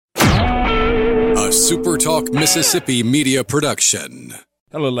A Super Talk Mississippi media production.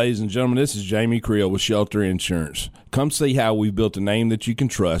 Hello, ladies and gentlemen. This is Jamie Creel with Shelter Insurance. Come see how we've built a name that you can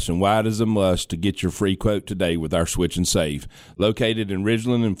trust and why it is a must to get your free quote today with our Switch and Save. Located in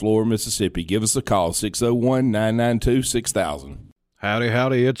Ridgeland and Flora, Mississippi. Give us a call, 601-992-6000.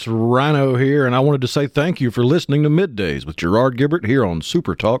 Howdy, it's Rhino here, and I wanted to say thank you for listening to MidDays with Gerard Gibert here on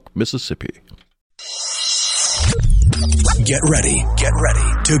Super Talk Mississippi. Get ready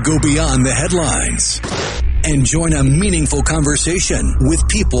to go beyond the headlines and join a meaningful conversation with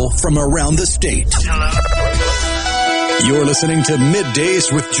people from around the state. You're listening to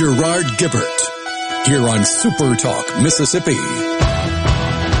MidDays with Gerard Gibert here on Super Talk Mississippi.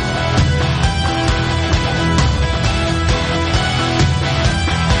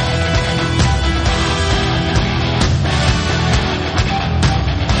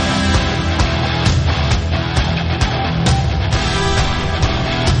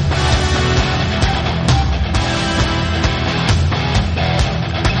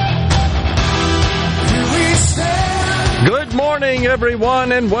 Good morning,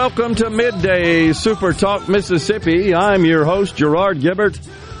 everyone, and welcome to Midday Super Talk Mississippi. I'm your host, Gerard Gibert,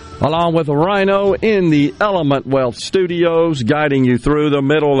 along with Rhino in the Element Wealth Studios, guiding you through the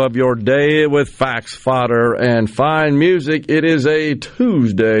middle of your day with facts, fodder, and fine music. It is a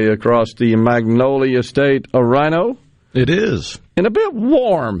Tuesday across the Magnolia State of Rhino. It is. And a bit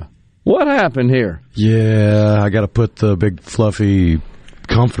warm. What happened here? Yeah, I got to put the big fluffy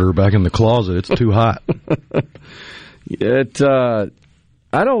comforter back in the closet. It's too hot.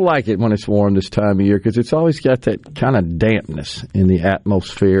 I don't like it when it's warm this time of year because it's always got that kind of dampness in the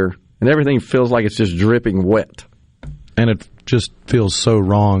atmosphere, and everything feels like it's just dripping wet. And it just feels so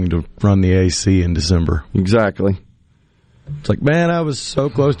wrong to run the AC in December. Exactly. It's like, man, I was so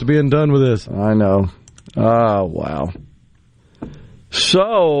close to being done with this. I know. Oh, wow.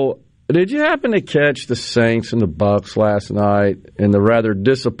 So, did you happen to catch the Saints and the Bucks last night and the rather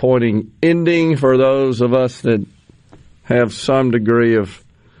disappointing ending for those of us that have some degree of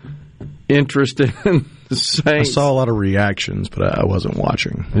interest in the Saints? I saw a lot of reactions, but I wasn't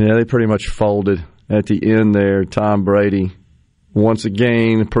watching. Yeah, they pretty much folded at the end there. Tom Brady, once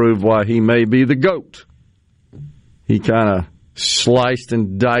again, proved why he may be the GOAT. He kind of sliced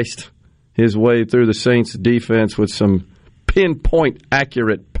and diced his way through the Saints' defense with some pinpoint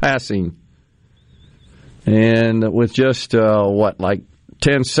accurate passing. And with just,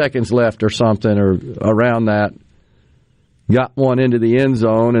 10 seconds left or something, or around that, got one into the end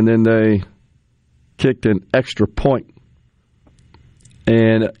zone, and then they kicked an extra point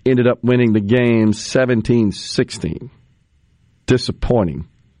and ended up winning the game 17-16. Disappointing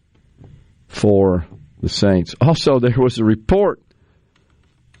for the Saints. Also, there was a report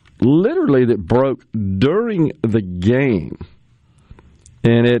literally that broke during the game,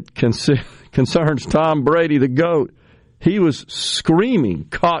 and it concerns Tom Brady, the GOAT. He was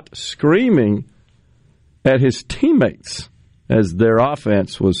caught screaming at his teammates as their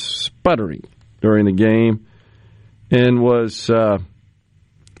offense was sputtering during the game and was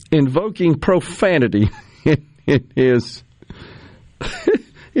invoking profanity in his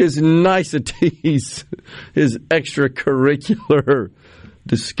niceties, his extracurricular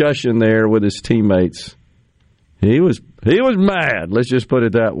discussion there with his teammates. He was mad, let's just put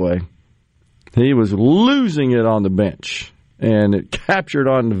it that way. He was losing it on the bench, and it captured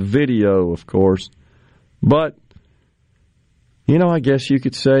on the video, of course. But, I guess you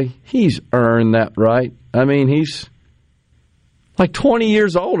could say he's earned that right. I mean, he's like 20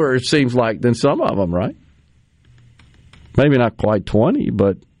 years older, it seems like, than some of them, right? Maybe not quite 20,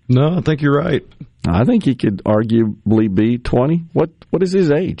 but... No, I think you're right. I think he could arguably be 20. What is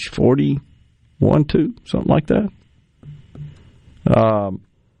his age? 41, 2? Something like that?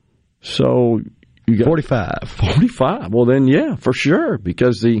 So you got 45. 45. Well, then, yeah, for sure,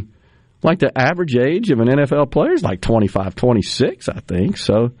 because the average age of an NFL player is like 25, 26, I think.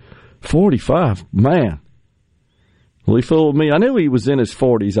 So 45, man. Well, he fooled me. I knew he was in his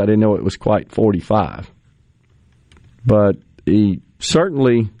 40s. I didn't know it was quite 45. But he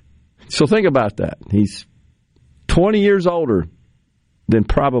certainly... So think about that. He's 20 years older than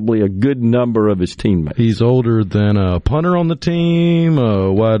probably a good number of his teammates. He's older than a punter on the team.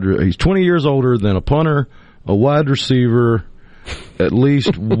 He's 20 years older than a punter, a wide receiver, at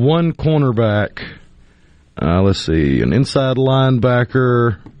least one cornerback. Let's see, an inside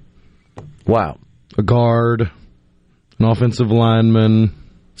linebacker. Wow. A guard, an offensive lineman.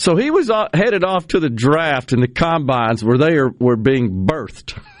 So he was headed off to the draft and the combines where they were being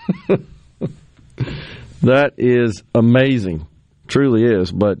birthed. That is amazing. Truly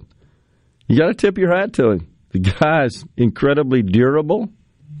is. But you got to tip your hat to him. The guy is incredibly durable,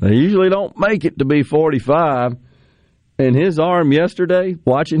 They usually don't make it to be 45. And his arm yesterday,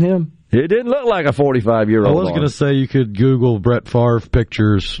 watching him, it didn't look like a 45-year-old. I was going to say you could Google Brett Favre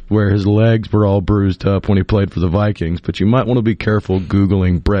pictures where his legs were all bruised up when he played for the Vikings, but you might want to be careful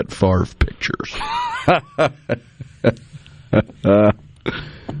Googling Brett Favre pictures.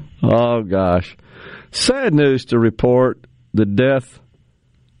 Oh, gosh. Sad news to report, the death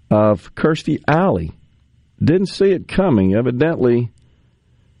of Kirstie Alley. Didn't see it coming. Evidently,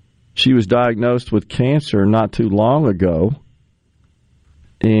 she was diagnosed with cancer not too long ago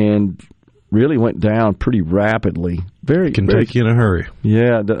and really went down pretty rapidly. Can take you in a hurry.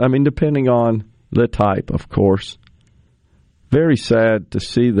 Yeah, I mean, depending on the type, of course. Very sad to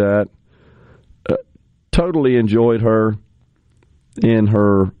see that. Totally enjoyed her in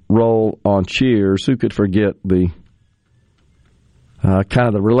her role on Cheers. Who could forget the kind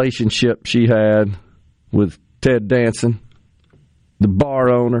of the relationship she had with Ted Danson, the bar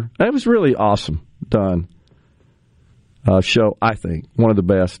owner? It was really awesome done. Show, I think, one of the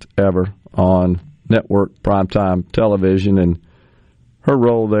best ever on network primetime television, and her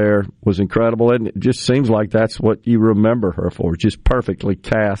role there was incredible, and it just seems like that's what you remember her for, just perfectly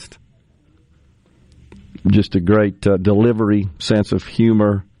cast. Just a great delivery, sense of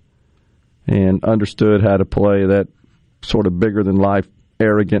humor, and understood how to play that sort of bigger-than-life,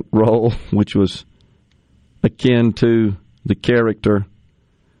 arrogant role, which was akin to the character.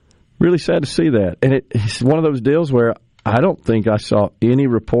 Really sad to see that. And it's one of those deals where I don't think I saw any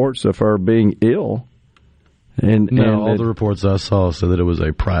reports of her being ill. All the reports I saw said that it was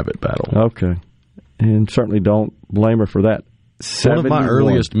a private battle. Okay. And certainly don't blame her for that. 71. One of my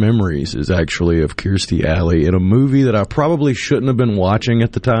earliest memories is actually of Kirstie Alley in a movie that I probably shouldn't have been watching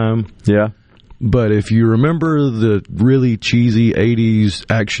at the time. Yeah. But if you remember the really cheesy 80s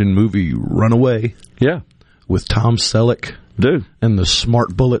action movie Runaway? Yeah. With Tom Selleck. Dude. And the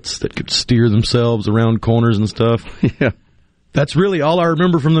smart bullets that could steer themselves around corners and stuff. Yeah. That's really all I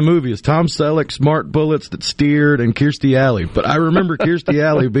remember from the movie is Tom Selleck, smart bullets that steered, and Kirstie Alley. But I remember Kirstie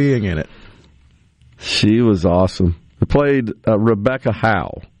Alley being in it. She was awesome. I played Rebecca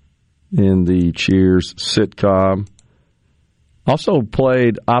Howe in the Cheers sitcom. Also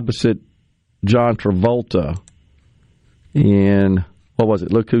played opposite John Travolta in, what was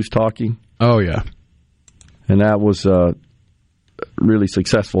it, Look Who's Talking? Oh, yeah. And that was a really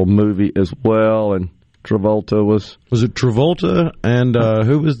successful movie as well, and Travolta was... Was it Travolta, and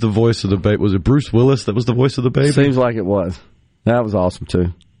who was the voice of the baby? Was it Bruce Willis that was the voice of the baby? Seems like it was. That was awesome,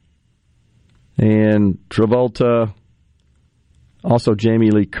 too. And Travolta, also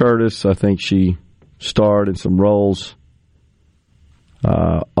Jamie Lee Curtis, I think she starred in some roles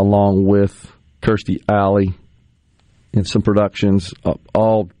along with Kirstie Alley in some productions.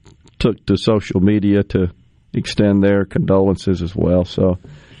 All took to social media to extend their condolences as well. So,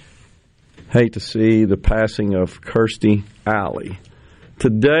 hate to see the passing of Kirstie Alley.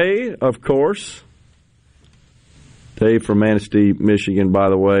 Today, of course, Dave from Manistee, Michigan, by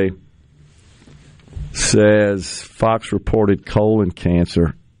the way, says Fox reported colon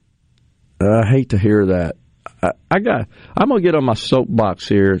cancer. I hate to hear that. I'm going to get on my soapbox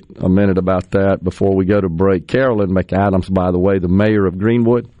here a minute about that before we go to break. Carolyn McAdams, by the way, the mayor of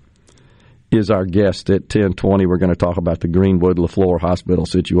Greenwood, is our guest at 10:20. We're going to talk about the Greenwood Leflore Hospital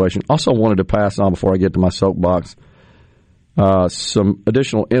situation. Also wanted to pass on, before I get to my soapbox, some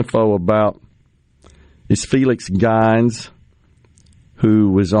additional info about is Felix Gines,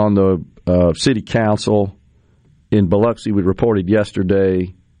 who was on the city council in Biloxi. We reported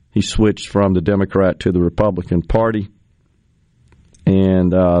yesterday he switched from the Democrat to the Republican Party.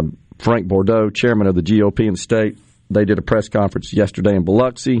 And Frank Bordeaux, chairman of the GOP in the state, they did a press conference yesterday in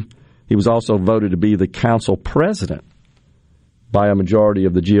Biloxi. He was also voted to be the council president by a majority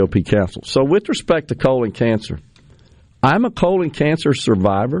of the GOP council. So with respect to colon cancer, I'm a colon cancer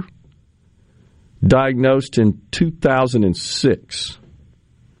survivor, diagnosed in 2006,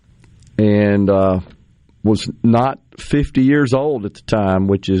 and was not 50 years old at the time,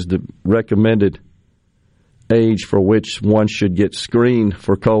 which is the recommended age for which one should get screened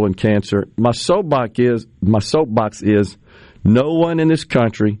for colon cancer. My soapbox is no one in this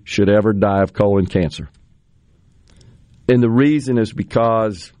country should ever die of colon cancer. And the reason is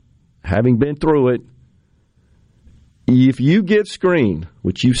because, having been through it, if you get screened,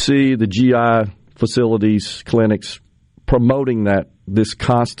 which you see the GI facilities, clinics promoting this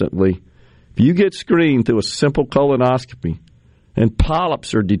constantly, if you get screened through a simple colonoscopy and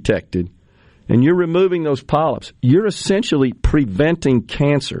polyps are detected, and you're removing those polyps, you're essentially preventing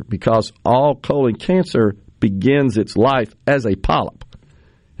cancer, because all colon cancer begins its life as a polyp.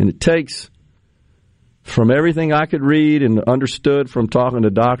 And it takes from everything I could read and understood from talking to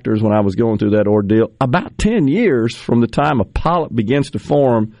doctors when I was going through that ordeal, about 10 years from the time a polyp begins to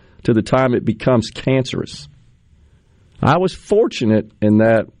form to the time it becomes cancerous. I was fortunate in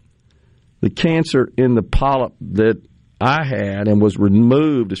that the cancer in the polyp that I had and was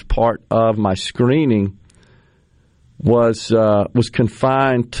removed as part of my screening was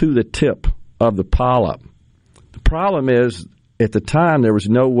confined to the tip of the polyp. The problem is, at the time, there was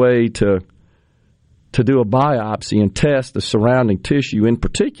no way to do a biopsy and test the surrounding tissue, in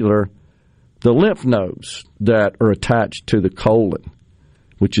particular the lymph nodes that are attached to the colon,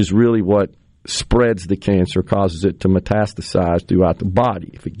 which is really what spreads the cancer, causes it to metastasize throughout the body.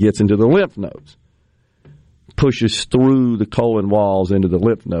 If it gets into the lymph nodes, pushes through the colon walls into the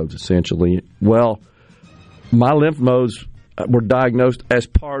lymph nodes, essentially. Well, my lymph nodes were diagnosed as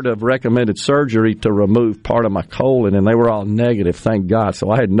part of recommended surgery to remove part of my colon, and they were all negative, thank God,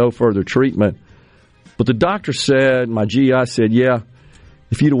 so I had no further treatment. But the doctor said, my GI said, yeah,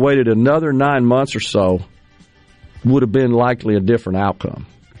 if you'd have waited another 9 months or so, would have been likely a different outcome.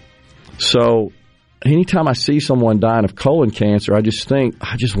 So anytime I see someone dying of colon cancer, I just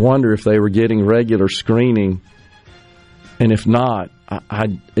wonder if they were getting regular screening. And if not,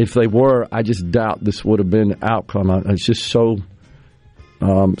 if they were, I just doubt this would have been the outcome. It's just so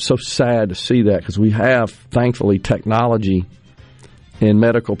sad to see that, because we have, thankfully, technology in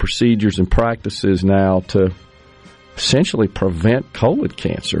medical procedures and practices now to essentially prevent colon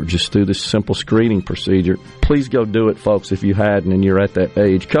cancer just through this simple screening procedure. Please go do it, folks, if you hadn't and you're at that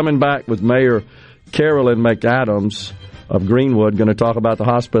age. Coming back with Mayor Carolyn McAdams of Greenwood, going to talk about the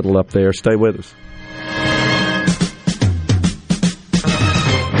hospital up there. Stay with us.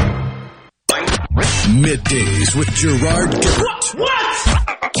 Middays with Gerard Gibert.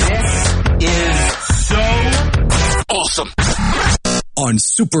 What? This is so awesome. On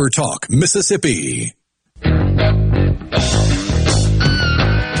Super Talk, Mississippi.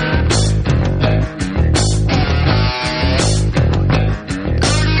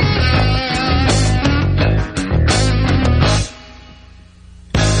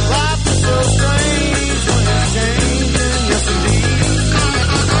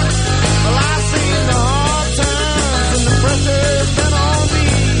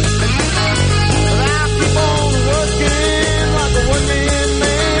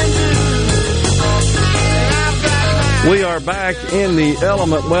 We are back in the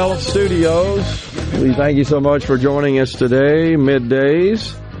Element Wealth Studios. We thank you so much for joining us today,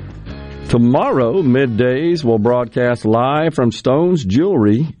 Middays. Tomorrow, Middays will broadcast live from Stone's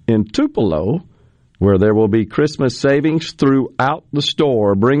Jewelry in Tupelo, where there will be Christmas savings throughout the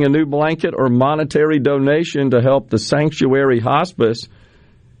store. Bring a new blanket or monetary donation to help the Sanctuary Hospice,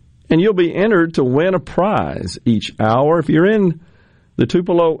 and you'll be entered to win a prize each hour. If you're in the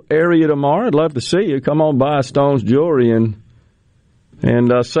Tupelo area tomorrow, I'd love to see you. Come on by Stone's Jewelry and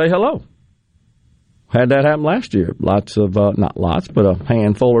say hello. Had that happen last year. Lots of, not lots, but a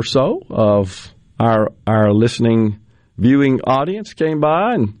handful or so of our listening, viewing audience came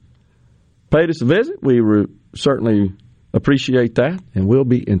by and paid us a visit. We certainly appreciate that, and we'll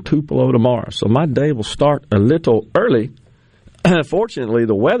be in Tupelo tomorrow. So my day will start a little early. Fortunately,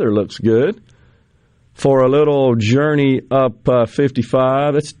 the weather looks good for a little journey up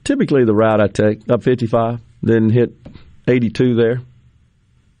 55. It's typically the route I take, up 55, then hit 82 there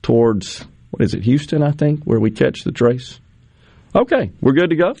towards, what is it, Houston, I think, where we catch the trace. Okay, we're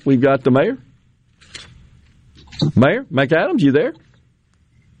good to go. We've got the mayor. Mayor McAdams, you there?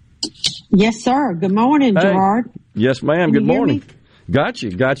 Yes, sir. Good morning, hey. Gerard. Yes, ma'am. Good morning. Got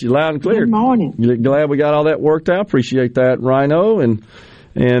you loud and clear. Good morning. You're glad we got all that worked out. Appreciate that, Rhino. And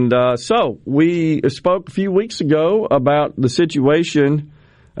so we spoke a few weeks ago about the situation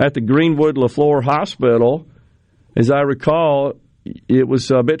at the Greenwood Leflore Hospital. As I recall, it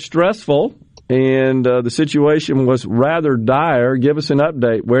was a bit stressful, and the situation was rather dire. Give us an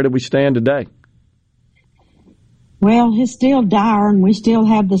update. Where do we stand today? Well, it's still dire, and we still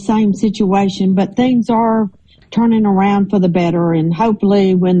have the same situation, but things are turning around for the better, and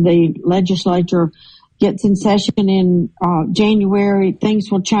hopefully when the legislature gets in session in January,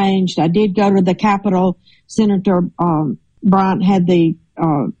 things will change. I did go to the Capitol. Senator Bryant had the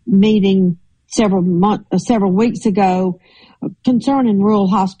meeting several weeks ago concerning rural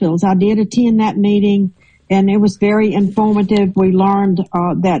hospitals. I did attend that meeting, and it was very informative. We learned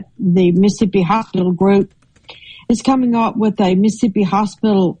that the Mississippi Hospital Group is coming up with a Mississippi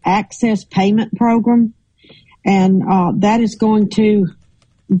Hospital Access Payment Program, and that is going to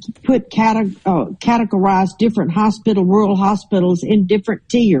put categorize different rural hospitals in different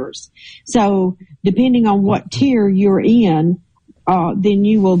tiers. So depending on what tier you're in, then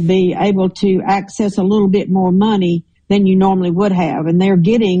you will be able to access a little bit more money than you normally would have. And they're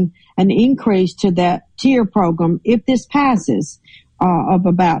getting an increase to that tier program, if this passes, of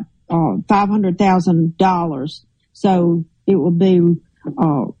about $500,000. So it will be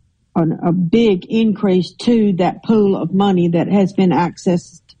a big increase to that pool of money that has been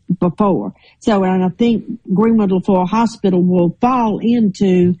accessed before. So, and I think Greenwood Leflore Hospital will fall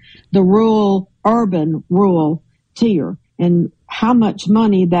into the rural tier. And how much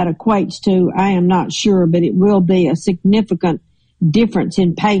money that equates to, I am not sure, but it will be a significant difference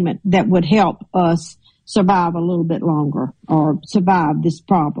in payment that would help us survive a little bit longer or survive this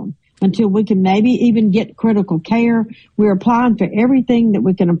problem until we can maybe even get critical care. We're applying for everything that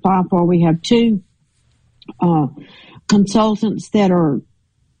we can apply for. We have 2 consultants that are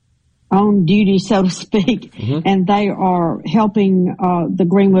on duty, so to speak, and they are helping the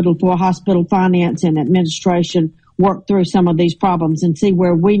Greenwood Leflore Hospital finance and administration work through some of these problems and see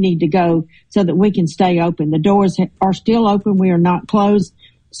where we need to go so that we can stay open. The doors are still open. We are not closed.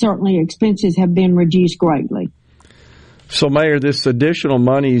 Certainly expenses have been reduced greatly. So, Mayor, this additional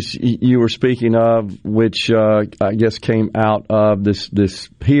monies you were speaking of, which I guess came out of this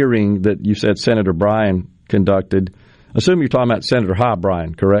hearing that you said Senator Bryan conducted, I assume you're talking about Senator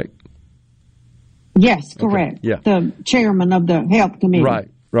Bryan, correct? Yes, correct. Okay. Yeah. The chairman of the Health Committee.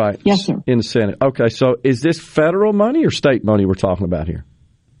 Right. Yes, sir. In the Senate. Okay, so is this federal money or state money we're talking about here?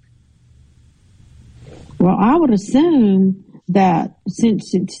 Well, I would assume that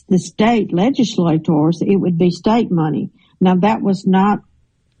since it's the state legislators, it would be state money. Now, that was not,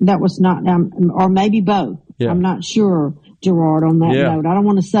 or maybe both. Yeah. I'm not sure, Gerard, on that note. I don't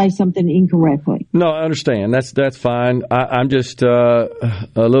want to say something incorrectly. No, I understand. That's fine. I'm just a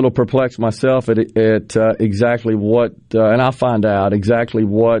little perplexed myself at exactly what, and I'll find out exactly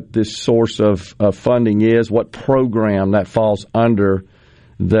what this source of funding is, what program that falls under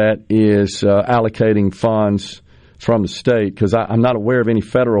that is allocating funds from the state, because I'm not aware of any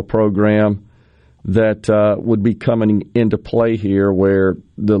federal program that would be coming into play here where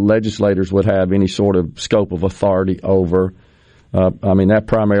the legislators would have any sort of scope of authority over. I mean, that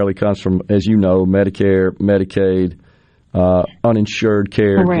primarily comes from, as you know, Medicare, Medicaid, uninsured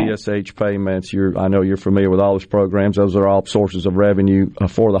care, correct. DSH payments. I know you're familiar with all those programs. Those are all sources of revenue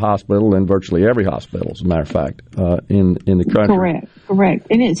for the hospital and virtually every hospital, as a matter of fact, in the country. Correct.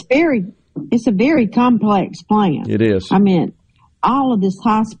 And it's a very complex plan. It is. I mean, all of this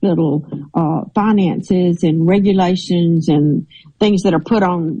hospital finances and regulations and things that are put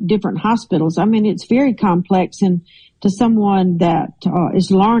on different hospitals, I mean, it's very complex. And to someone that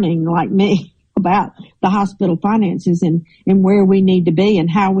is learning, like me, about the hospital finances and where we need to be and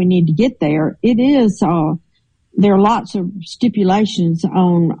how we need to get there, it is, there are lots of stipulations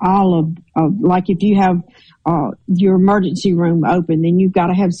on all of like if you have your emergency room open, then you've got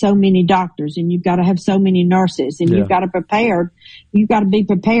to have so many doctors and you've got to have so many nurses and you've got to be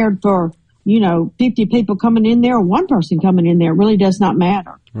prepared for, 50 people coming in there or one person coming in there. It really does not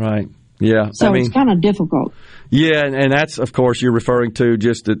matter. Right. Yeah. So it's kind of difficult. Yeah, and that's, of course, you're referring to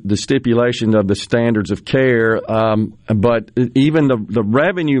just the stipulation of the standards of care. But even the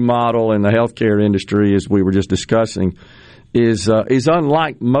revenue model in the healthcare industry, as we were just discussing, is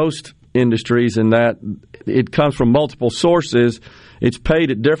unlike most industries in that it comes from multiple sources. It's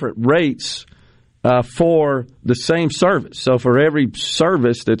paid at different rates for the same service. So for every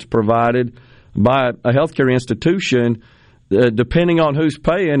service that's provided by a healthcare institution, depending on who's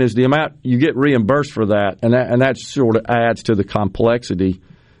paying is the amount you get reimbursed for that, and that sort of adds to the complexity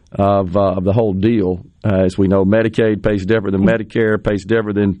of the whole deal. As we know, Medicaid pays different than Medicare, pays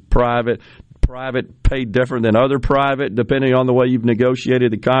different than private. Private paid different than other private, depending on the way you've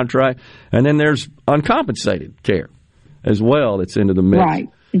negotiated the contract. And then there's uncompensated care as well that's into the mix. Right,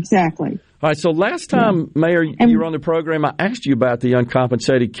 exactly. All right, so last time, Mayor, you were on the program, I asked you about the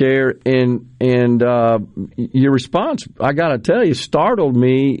uncompensated care, and your response, I got to tell you, startled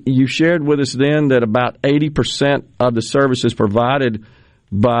me. You shared with us then that about 80% of the services provided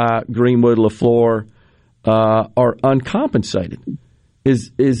by Greenwood Leflore are uncompensated.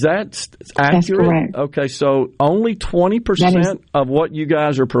 Is that accurate? That's correct. Okay, so only 20% of what you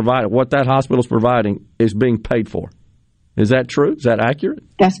guys are providing, what that hospital's providing, is being paid for. Is that true? Is that accurate?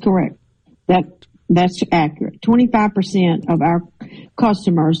 That's correct. That's accurate. 25% of our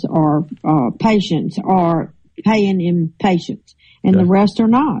customers or patients are paying inpatients, and the rest are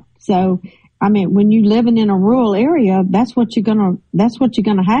not. So, I mean, when you're living in a rural area, that's what you're gonna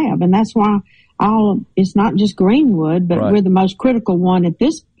have, and that's why it's not just Greenwood, but we're the most critical one at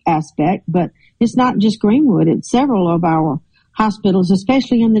this aspect. But it's not just Greenwood; it's several of our hospitals,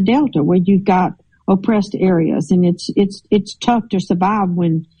 especially in the Delta, where you've got oppressed areas, and it's tough to survive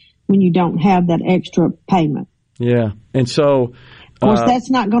when you don't have that extra payment. Yeah, and so of course that's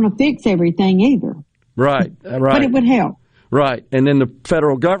not going to fix everything either. Right. But it would help. Right, and then the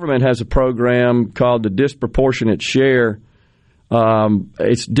federal government has a program called the disproportionate share.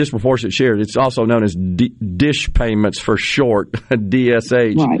 It's disproportionate share. It's also known as DISH payments for short,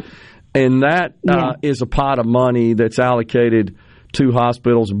 DSH. Right. And that is a pot of money that's allocated to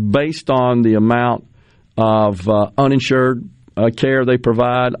hospitals based on the amount of uninsured care they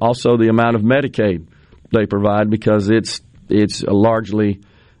provide, also the amount of Medicaid they provide, because it's largely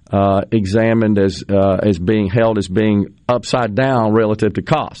examined as being held as being upside down relative to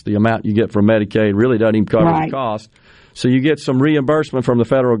cost. The amount you get from Medicaid really doesn't even cover the cost. So you get some reimbursement from the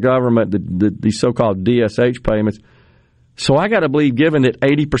federal government, the so-called DSH payments. So I got to believe, given that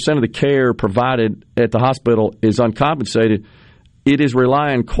 80% of the care provided at the hospital is uncompensated, it is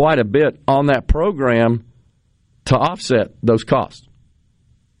relying quite a bit on that program to offset those costs.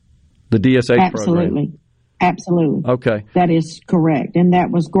 The DSH program. Absolutely. Okay. That is correct. And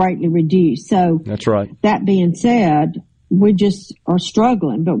that was greatly reduced. So that's right. That being said, we just are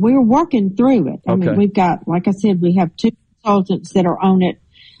struggling, but we're working through it. I mean, we've got, like I said, we have 2 consultants that are on it,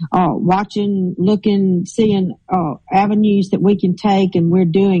 watching, looking, seeing avenues that we can take, and we're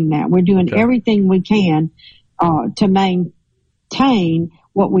doing that. We're doing everything we can to maintain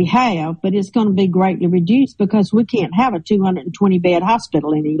what we have, but it's going to be greatly reduced because we can't have a 220-bed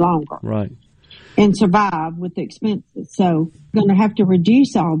hospital any longer. Right. And survive with the expenses. So we're going to have to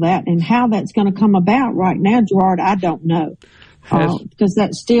reduce all that, and how that's going to come about right now, Gerard, I don't know, because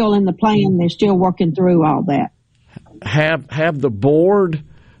that's still in the plan. They're still working through all that. Have the board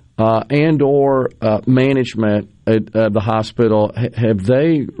and or management at the hospital, have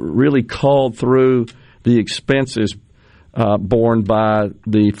they really called through the expenses borne by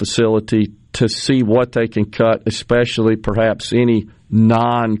the facility to see what they can cut, especially perhaps any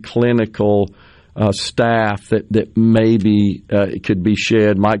non-clinical staff that maybe could be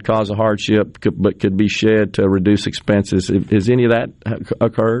shed, might cause a hardship, but could be shed to reduce expenses? Has any of that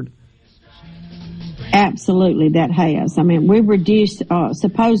occurred? Absolutely, that has. I mean, we've reduced,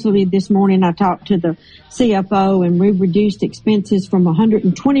 supposedly this morning I talked to the CFO, and we've reduced expenses from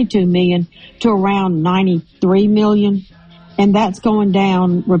 $122 million to around $93 million, and that's going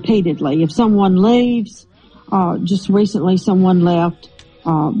down repeatedly. If someone leaves, just recently someone left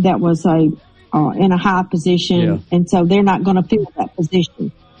that was in a high position, and so they're not going to fill that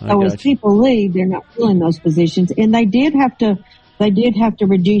position. So as people leave, they're not filling those positions, and they did have to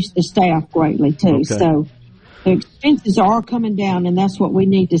reduce the staff greatly too. So the expenses are coming down, and that's what we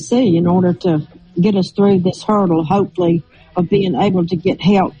need to see in order to get us through this hurdle, hopefully, of being able to get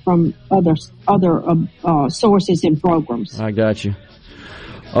help from other sources and programs. I got you.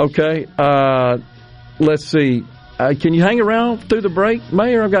 Okay, let's see. Can you hang around through the break,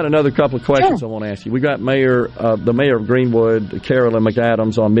 Mayor? I've got another couple of questions I want to ask you. We got the Mayor of Greenwood, Carolyn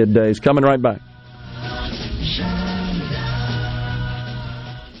McAdams, on Middays. Coming right back.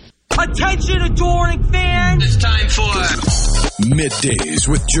 Attention, adoring fans! It's time for Middays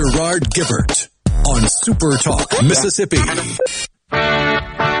with Gerard Gibert on Super Talk, Mississippi.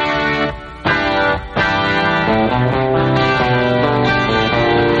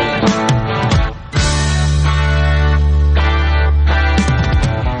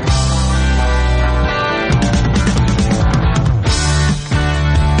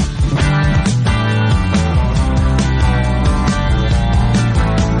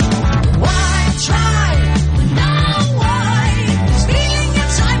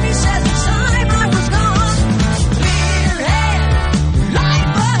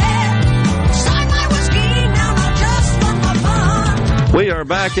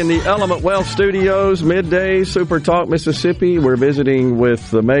 Back in the Element Wealth Studios, Midday Super Talk Mississippi. We're visiting with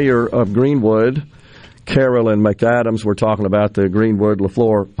the mayor of Greenwood, Carolyn McAdams. We're talking about the Greenwood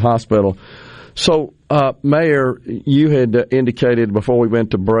Leflore Hospital. So, Mayor, you had indicated before we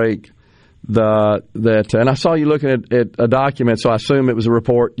went to break that, and I saw you looking at a document, so I assume it was a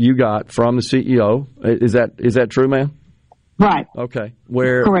report you got from the CEO. Is that true, ma'am? Right. Okay.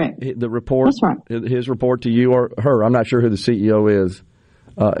 Where correct. The report, that's right. His report to you or her. I'm not sure who the CEO is.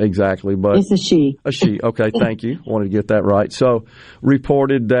 Exactly, but it's a she. A she. Okay, thank you. Wanted to get that right. So,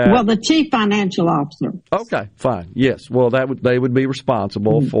 reported that. Well, the chief financial officer. Okay, fine. Yes. Well, they would be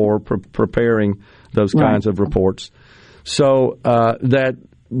responsible for preparing those kinds of reports. So that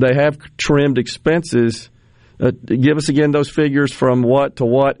they have trimmed expenses. Give us again those figures from what to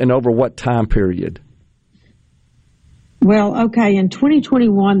what and over what time period. Well, okay, in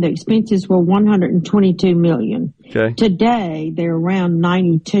 2021, the expenses were $122 million. Okay. Today, they're around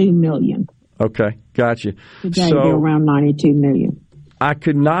 $92 million. Okay, gotcha. Today, they're around $92 million. I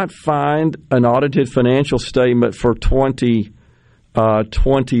could not find an audited financial statement for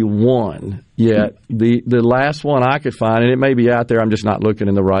 2021 yet. The last one I could find, and it may be out there, I'm just not looking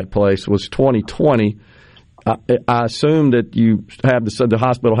in the right place, was 2020. I assume that you have the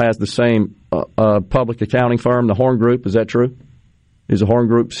hospital has the same public accounting firm, the Horn Group. Is that true? Is the Horn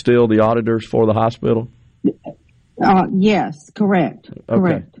Group still the auditors for the hospital? Yes, correct.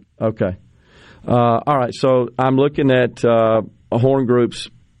 Correct. Okay. All right. So I'm looking at Horn Group's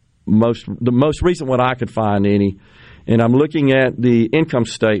the most recent one I could find any, and I'm looking at the income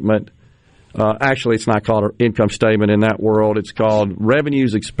statement. Actually, it's not called an income statement in that world. It's called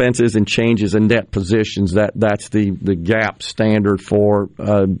revenues, expenses, and changes in net positions. That's the GAAP standard for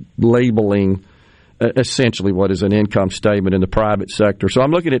labeling essentially what is an income statement in the private sector. So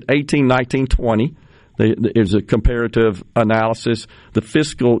I'm looking at 18, 19, 20. There's a comparative analysis. The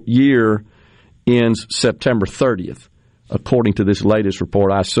fiscal year ends September 30th, according to this latest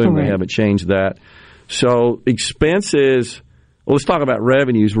report. I assume they haven't changed that. So expenses... Well, let's talk about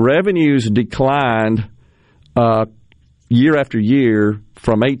revenues. Revenues declined year after year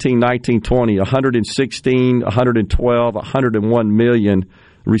from 18, 19, 20, 116, 112, 101 million,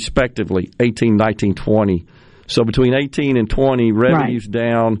 respectively, 18, 19, 20. So between 18 and 20, revenues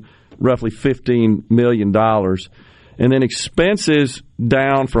down roughly $15 million. And then expenses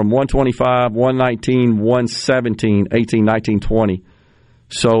down from 125, 119, 117, 18, 19, 20.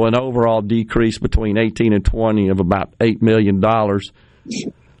 So an overall decrease between 18 and 20 of about $8 million. But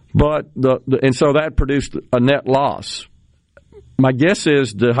and so that produced a net loss. My guess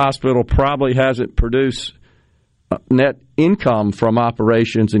is the hospital probably hasn't produced net income from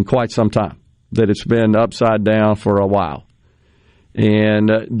operations in quite some time, that it's been upside down for a while.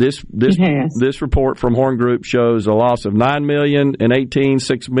 And this report from Horn Group shows a loss of $9 million in 18,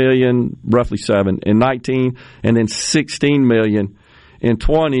 $6 million, roughly $7 million in 19, and then $16 million in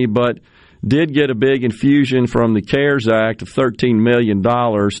 20, but did get a big infusion from the CARES Act of $13 million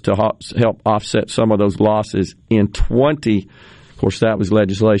to help offset some of those losses in 20. Of course, that was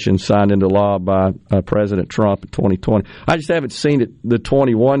legislation signed into law by President Trump in 2020. I just haven't seen the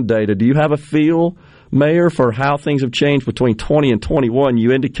 21 data. Do you have a feel, Mayor, for how things have changed between 20 and 21?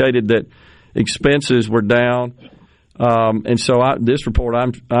 You indicated that expenses were down. And so this report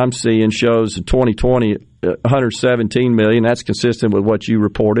I'm seeing shows 2020 $117 million. That's consistent with what you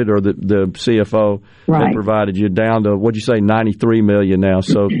reported, or the CFO had provided you, down to, what'd you say, $93 million now?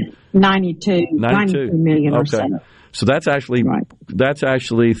 So $92 million or so. So that's actually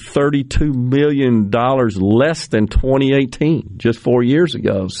 $32 million less than 2018, just 4 years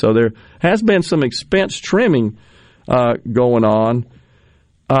ago. So there has been some expense trimming going on.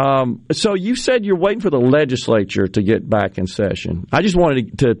 So you said you're waiting for the legislature to get back in session. I just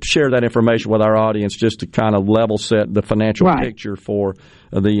wanted to share that information with our audience, just to kind of level set the financial picture for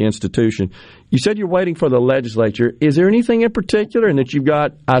the institution. You said you're waiting for the legislature. Is there anything in particular, and that you've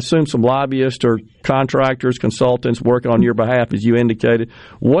got, I assume, some lobbyists or contractors, consultants working on your behalf, as you indicated?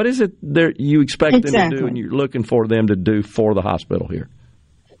 What is it that you expect them to do and you're looking for them to do for the hospital here?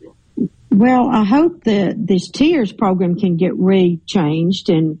 Well, I hope that this tiers program can get re-changed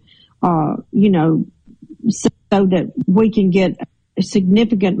and, so that we can get a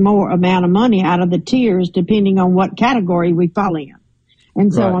significant more amount of money out of the tiers depending on what category we fall in.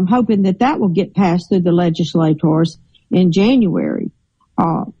 And so I'm hoping that will get passed through the legislators in January.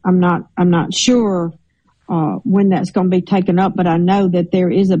 I'm not sure when that's going to be taken up, but I know that there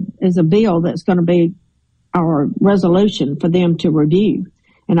is a bill that's going to be our resolution for them to review.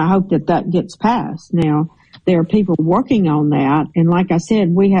 And I hope that gets passed. Now, there are people working on that. And like I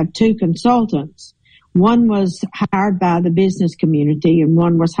said, we have two consultants. One was hired by the business community and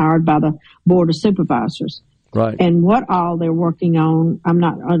one was hired by the Board of Supervisors. Right. And what all they're working on, I'm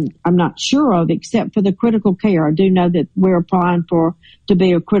not sure of, except for the critical care. I do know that we're applying to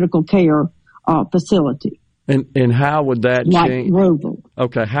be a critical care facility. And how would that change? Like rural.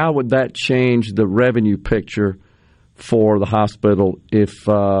 Okay. How would that change the revenue picture for the hospital if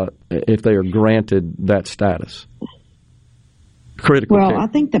they are granted that status? Critical care. I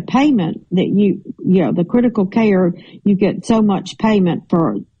think the payment that the critical care, you get so much payment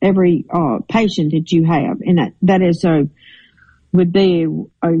for every patient that you have, and that would be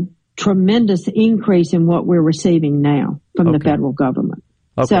a tremendous increase in what we're receiving now from the federal government.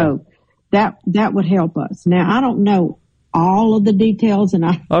 Okay. So that would help us. Now, I don't know all of the details, and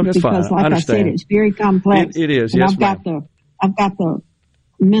because fine. like I said, it's very complex. It is. And Yes, I've got the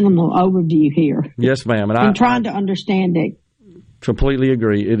minimal overview here. Yes, ma'am. And I'm trying to understand it. Completely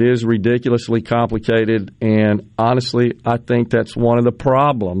agree. It is ridiculously complicated, and honestly, I think that's one of the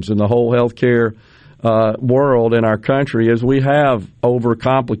problems in the whole healthcare world in our country is we have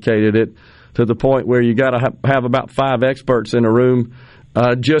overcomplicated it to the point where you got to have about 5 experts in a room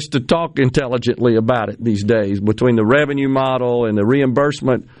just to talk intelligently about it these days, between the revenue model and the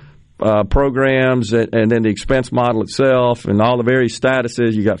reimbursement programs and then the expense model itself and all the various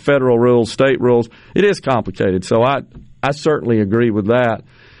statuses. You got federal rules, state rules. It is complicated. So I certainly agree with that.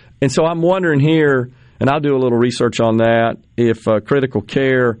 And so I'm wondering here, and I'll do a little research on that, if critical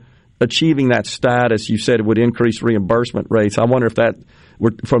care achieving that status, you said it would increase reimbursement rates. I wonder if that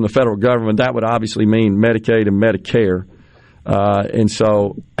were from the federal government. That would obviously mean Medicaid and Medicare. And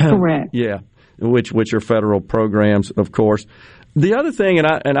so, correct. Yeah, which are federal programs, of course. The other thing,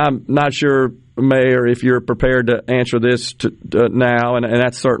 and I'm not sure, Mayor, if you're prepared to answer this now, and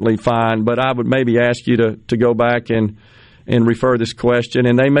that's certainly fine, but I would maybe ask you to go back and refer this question,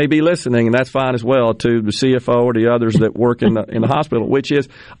 and they may be listening, and that's fine as well, to the CFO or the others that work in the hospital, which is,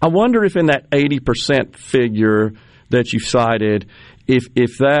 I wonder if in that 80% figure that you cited,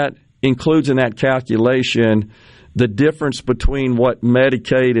 if that includes in that calculation the difference between what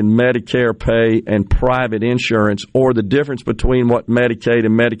Medicaid and Medicare pay and private insurance, or the difference between what Medicaid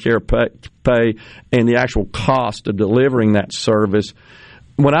and Medicare pay and the actual cost of delivering that service.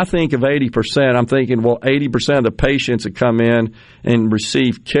 When I think of 80%, I'm thinking, well, 80% of the patients that come in and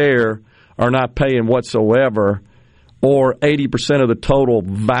receive care are not paying whatsoever, or 80% of the total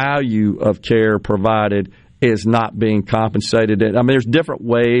value of care provided is not being compensated. I mean, there's different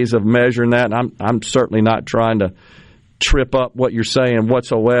ways of measuring that, and I'm certainly not trying to trip up what you're saying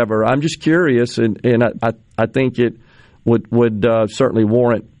whatsoever. I'm just curious, and I think it would certainly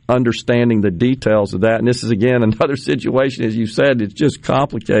warrant understanding the details of that. And this is, again, another situation, as you said, it's just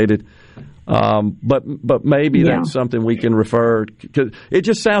complicated. But maybe that's something we can refer, because it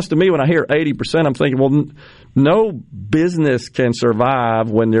just sounds to me when I hear 80%, I'm thinking, well, no business can survive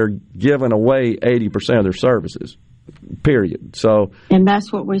when they're giving away 80% of their services, period. So, and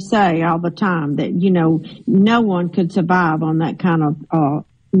that's what we say all the time, that, no one could survive on that kind of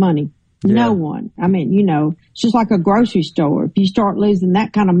money. Yeah. No one. I mean, it's just like a grocery store. If you start losing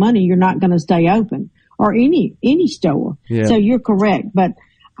that kind of money, you're not going to stay open, or any store. Yeah. So you're correct. But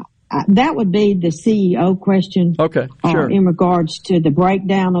that would be the CEO question. Okay, sure. In regards to the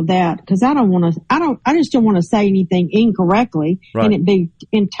breakdown of that, because I just don't want to say anything incorrectly, right, and it be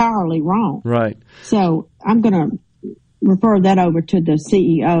entirely wrong. Right. So I'm going to refer that over to the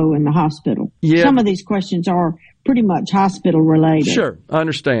CEO in the hospital. Yeah. Some of these questions are pretty much hospital related. Sure, I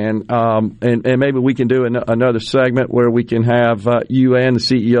understand. And maybe we can do another segment where we can have you and the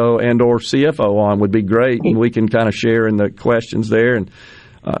CEO and or CFO on. Would be great, and we can kind of share in the questions there. And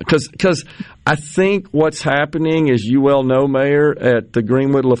because I think what's happening, as you well know, Mayor, at the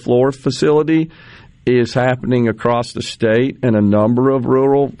Greenwood Leflore facility is happening across the state and a number of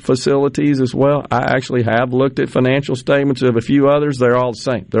rural facilities as well. I actually have looked at financial statements of a few others. They're all the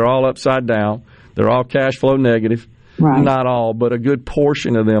same. They're all upside down. They're all cash flow negative. Right. Not all, but a good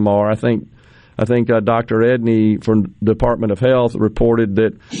portion of them are. I think Dr. Edney from the Department of Health reported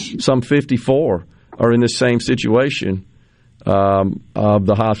that some 54 are in the same situation of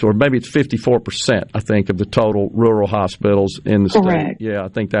the hospital. Or maybe it's 54%, I think, of the total rural hospitals in the Correct. state. Yeah, I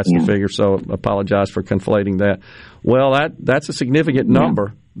think that's the figure, so I apologize for conflating that. Well, that's a significant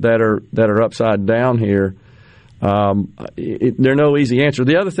number that are upside down here. There are no easy answer.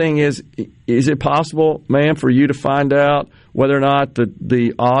 The other thing is it possible, ma'am, for you to find out whether or not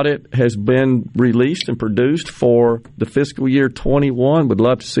the audit has been released and produced for the fiscal year 21? Would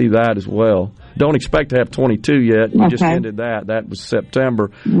love to see that as well. Don't expect to have 22 yet. You just ended that. That was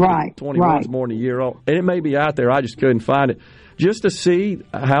September. Right. 21 is more than a year old. And it may be out there. I just couldn't find it. Just to see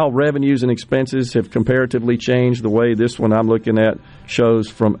how revenues and expenses have comparatively changed the way this one I'm looking at shows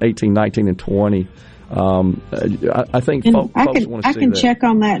from 18, 19, and 20. I think folks want to see that. I can check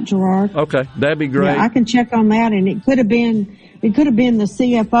on that, Gerard. Okay, that'd be great. Yeah, I can check on that, and it could have been the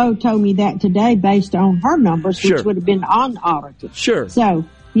CFO told me that today based on her numbers, which would have been unaudited. Sure. So,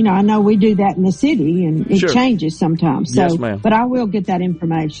 I know we do that in the city, and it changes sometimes. So, yes, ma'am. But I will get that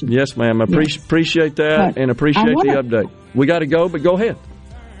information. Yes, ma'am. I appreciate that, and appreciate the update. We got to go, but go ahead.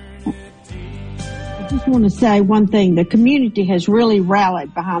 I just want to say one thing. The community has really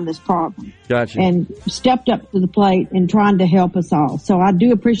rallied behind this problem. Gotcha. And stepped up to the plate and trying to help us all. So I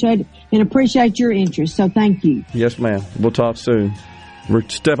do appreciate it and appreciate your interest. So thank you. Yes, ma'am. We'll talk soon. We're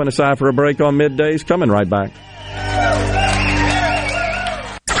stepping aside for a break on Middays. Coming right back.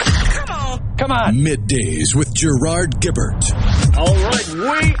 Come on. Middays with Gerard Gibert. All right,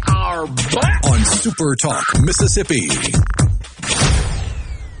 we are back On Super Talk, Mississippi.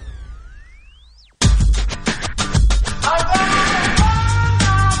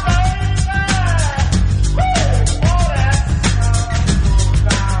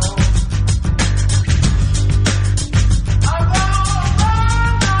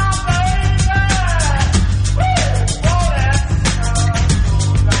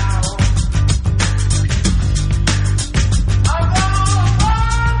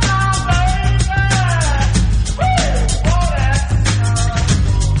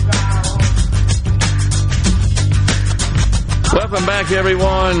 Welcome back,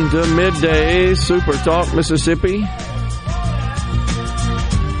 everyone, to Middays Super Talk Mississippi.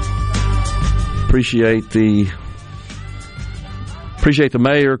 Appreciate the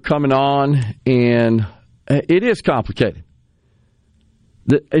mayor coming on, and it is complicated.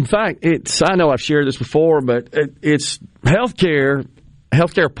 In fact, I know I've shared this before, but it's healthcare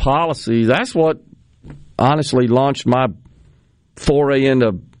policy. That's what honestly launched my foray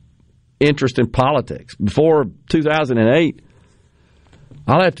into interest in politics. Before 2008,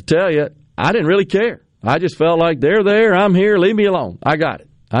 I'll have to tell you, I didn't really care. I just felt like they're there, I'm here, leave me alone. I got it.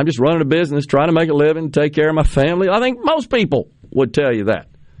 I'm just running a business, trying to make a living, take care of my family. I think most people would tell you that.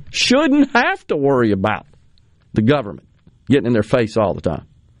 Shouldn't have to worry about the government getting in their face all the time.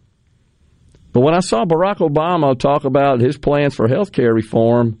 But when I saw Barack Obama talk about his plans for health care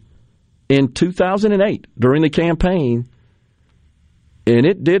reform in 2008 during the campaign, and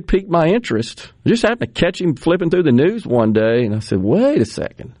it did pique my interest. I just happened to catch him flipping through the news one day, and I said, wait a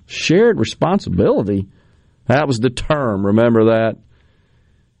second, shared responsibility? That was the term, remember that?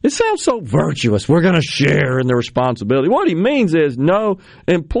 It sounds so virtuous. We're going to share in the responsibility. What he means is no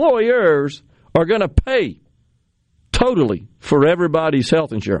employers are going to pay totally for everybody's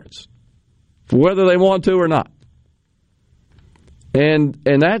health insurance, whether they want to or not. And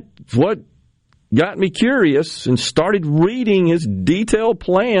that's what got me curious and started reading his detailed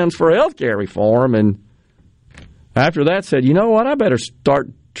plans for health care reform. And after that said, you know what, I better start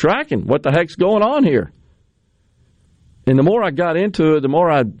tracking what the heck's going on here. And the more I got into it, the more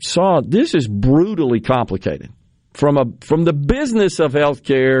I saw this is brutally complicated. From the business of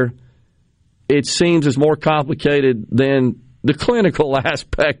healthcare, it seems is more complicated than the clinical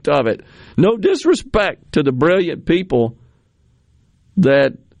aspect of it. No disrespect to the brilliant people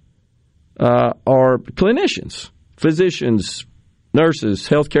that are clinicians, physicians, nurses,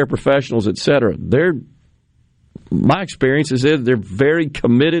 healthcare professionals, etc. My experience is that they're very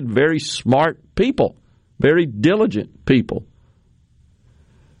committed, very smart people. Very diligent people.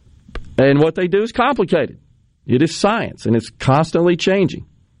 And what they do is complicated. It is science, and it's constantly changing,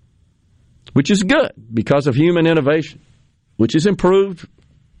 which is good because of human innovation, which has improved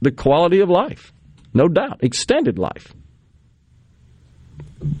the quality of life, no doubt, extended life.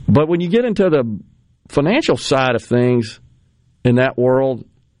 But when you get into the financial side of things in that world,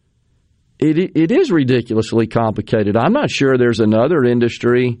 it is ridiculously complicated. I'm not sure there's another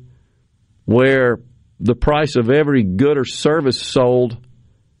industry where the price of every good or service sold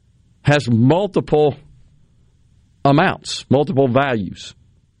has multiple amounts, multiple values.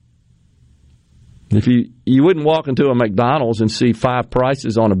 If you wouldn't walk into a McDonald's and see 5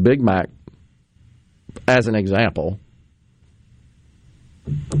 prices on a Big Mac, as an example,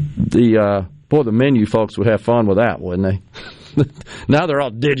 the menu folks would have fun with that, wouldn't they? Now they're all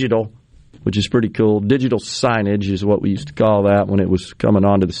digital, which is pretty cool. Digital signage is what we used to call that when it was coming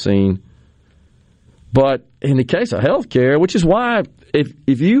onto the scene. But in the case of healthcare, which is why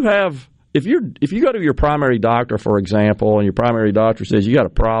if you go to your primary doctor, for example, and your primary doctor says you got a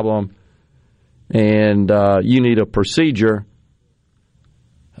problem and you need a procedure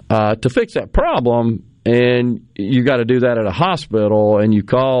to fix that problem, and you got to do that at a hospital, and you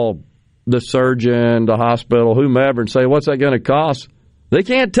call the surgeon, the hospital, whomever, and say, what's that going to cost? They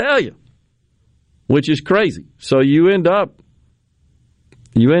can't tell you, which is crazy. So you end up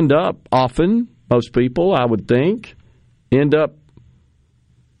often, most people, I would think, end up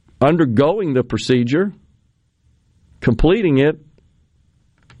undergoing the procedure, completing it,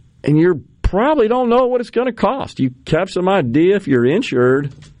 and you probably don't know what it's going to cost. You have some idea if you're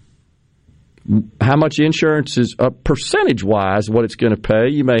insured, how much insurance is percentage-wise, what it's going to pay.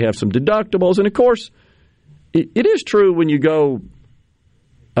 You may have some deductibles. And, of course, it is true when you go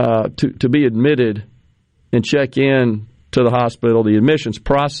to be admitted and check in to the hospital, the admissions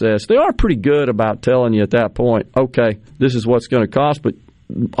process, they are pretty good about telling you at that point, okay, this is what's going to cost, but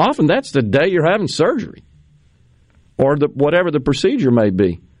often that's the day you're having surgery or whatever the procedure may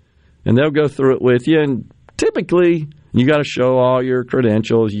be. And they'll go through it with you, and typically you got to show all your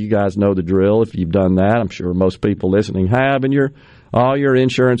credentials. You guys know the drill if you've done that. I'm sure most people listening have, and all your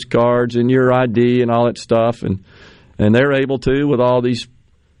insurance cards and your ID and all that stuff, and they're able to, with all these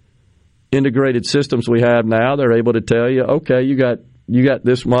integrated systems we have now, they're able to tell you, okay, you got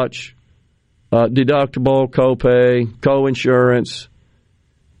this much deductible, copay, co-insurance,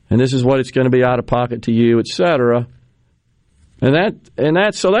 and this is what it's going to be out of pocket to you, etc.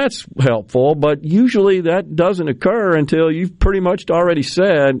 So that's helpful, but usually that doesn't occur until you've pretty much already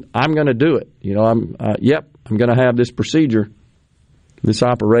said, I'm going to do it. I'm going to have this procedure, this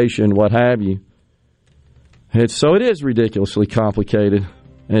operation, what have you. So it is ridiculously complicated,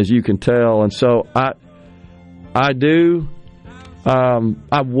 as you can tell. And so I do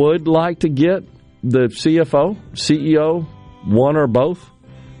I would like to get the CFO, CEO, one or both,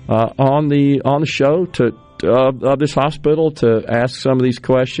 on the show of this hospital to ask some of these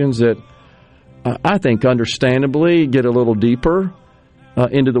questions that I think understandably get a little deeper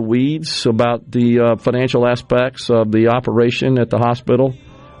into the weeds about the financial aspects of the operation at the hospital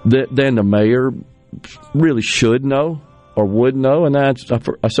than the mayor really should know or would know, and I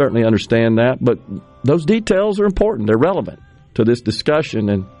certainly understand that. But those details are important; they're relevant to this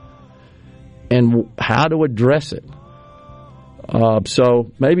discussion and how to address it.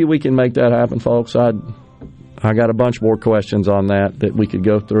 So maybe we can make that happen, folks. I got a bunch more questions on that we could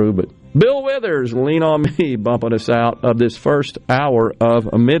go through, but Bill Withers, lean on me, bumping us out of this first hour of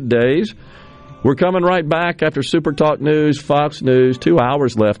Middays. We're coming right back after Super Talk News, Fox News. 2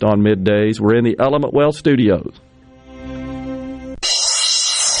 hours left on Middays. We're in the Element Wealth Studios.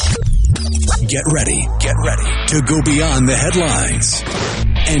 Get ready to go beyond the headlines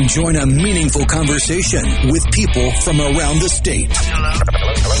and join a meaningful conversation with people from around the state. Hello?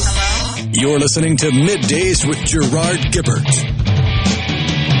 You're listening to Middays with Gerard Gibert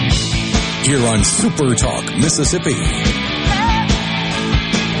here on Super Talk Mississippi.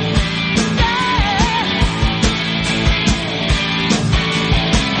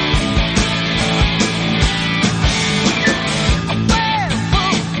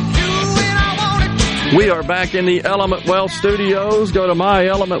 We are back in the Element Wealth Studios. Go to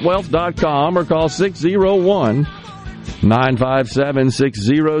myelementwealth.com or call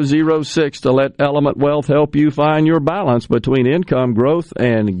 601-957-6006 to let Element Wealth help you find your balance between income growth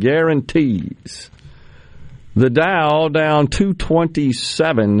and guarantees. The Dow down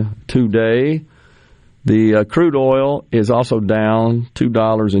 227 today. The crude oil is also down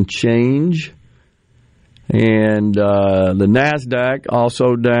 $2 and change. And the NASDAQ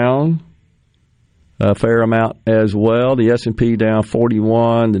also down a fair amount as well. The S&P down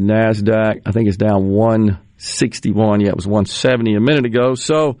 41. The NASDAQ, I think, is down 161. Yeah, it was 170 a minute ago.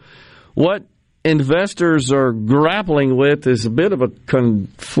 So what investors are grappling with is a bit of a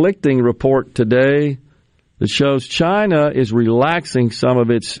conflicting report today that shows China is relaxing some of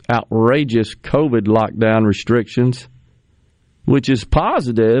its outrageous COVID lockdown restrictions, which is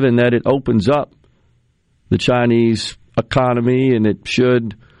positive in that it opens up the Chinese economy and it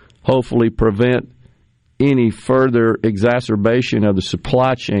should hopefully prevent any further exacerbation of the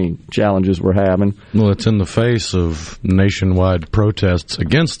supply chain challenges we're having. Well, it's in the face of nationwide protests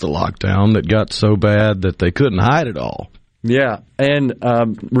against the lockdown that got so bad that they couldn't hide it all. Yeah, and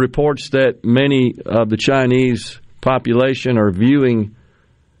reports that many of the Chinese population are viewing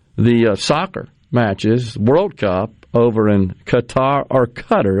the soccer matches, World Cup, over in Qatar or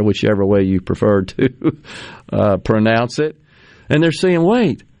Qatar, whichever way you prefer to pronounce it. And they're saying,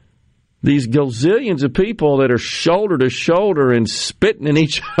 wait, these gazillions of people that are shoulder to shoulder and spitting in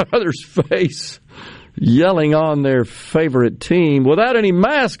each other's face, yelling on their favorite team without any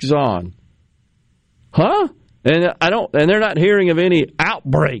masks on. Huh? And they're not hearing of any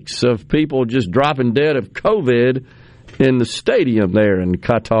outbreaks of people just dropping dead of COVID in the stadium there in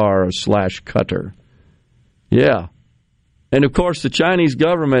Qatar/Qatar. Yeah. And of course the Chinese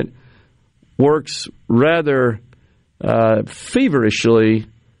government works rather feverishly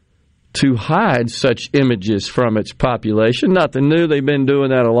to hide such images from its population. Nothing new. They've been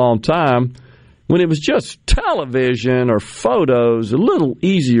doing that a long time. When it was just television or photos, a little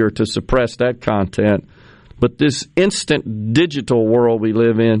easier to suppress that content. But this instant digital world we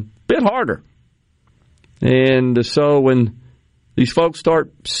live in, a bit harder. And so when these folks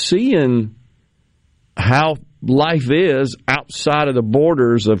start seeing how life is outside of the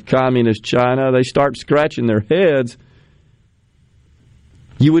borders of communist China, they start scratching their heads.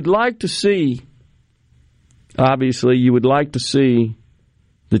 You would like to see, obviously,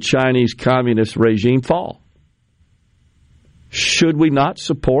 the Chinese communist regime fall. Should we not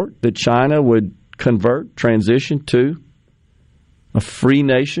support that China would transition to a free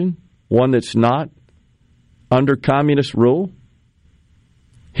nation, one that's not under communist rule?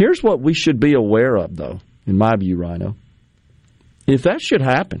 Here's what we should be aware of, though, in my view, Rhino. If that should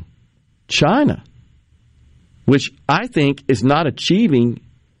happen, China, which I think is not achieving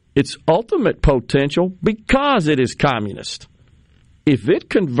its ultimate potential because it is communist, if it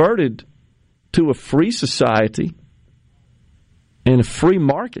converted to a free society and free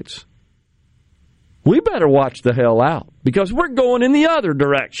markets, we better watch the hell out because we're going in the other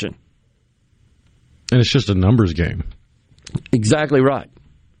direction. And it's just a numbers game. Exactly right.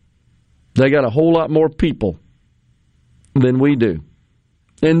 They got a whole lot more people than we do.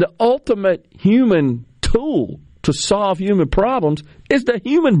 And the ultimate human tool to solve human problems is the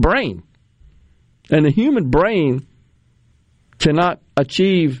human brain. And the human brain cannot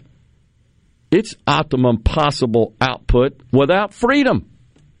achieve its optimum possible output without freedom.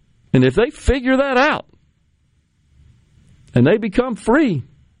 And if they figure that out and they become free,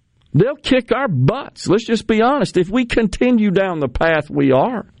 they'll kick our butts. Let's just be honest. If we continue down the path we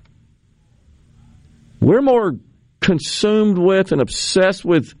are, we're more consumed with and obsessed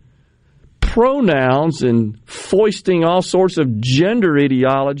with pronouns and foisting all sorts of gender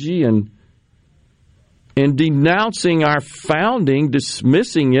ideology and denouncing our founding,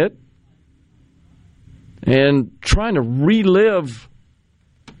 dismissing it, and trying to relive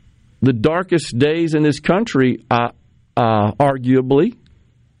the darkest days in this country, arguably,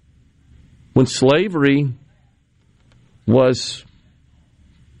 when slavery was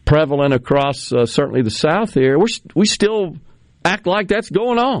prevalent across certainly the South here. We still act like that's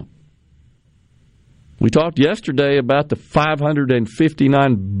going on. We talked yesterday about the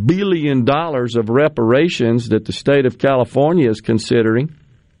 $559 billion of reparations that the state of California is considering.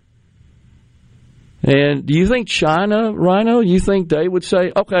 And do you think China, Rhino, you think they would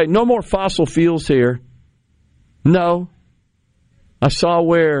say, okay, no more fossil fuels here? No. I saw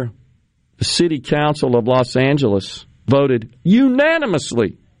where the City Council of Los Angeles voted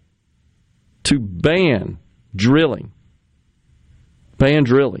unanimously to ban drilling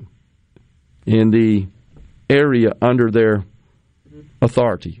in the area under their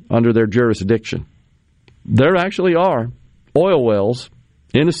authority, under their jurisdiction. There actually are oil wells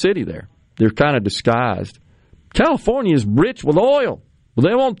in the city there. They're kind of disguised. California is rich with oil. Well,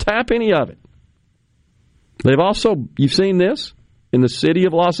 they won't tap any of it. They've also, you've seen this, in the city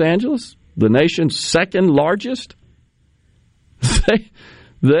of Los Angeles, the nation's second largest.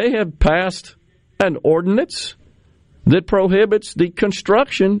 They have passed an ordinance that prohibits the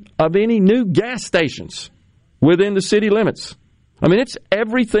construction of any new gas stations within the city limits. I mean, it's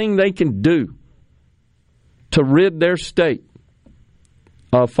everything they can do to rid their state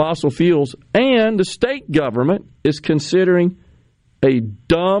of fossil fuels. And the state government is considering a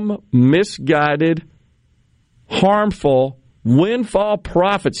dumb, misguided, harmful windfall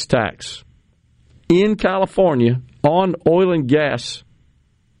profits tax in California on oil and gas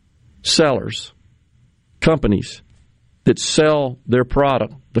sellers, companies that sell their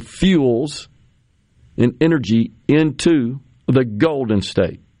product, the fuels and energy, into the Golden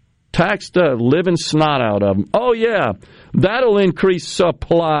State. Tax the living snot out of them. Oh, yeah, that'll increase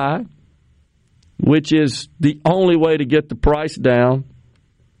supply, which is the only way to get the price down.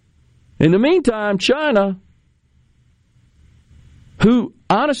 In the meantime, China, who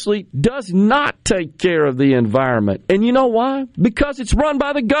honestly does not take care of the environment. And you know why? Because it's run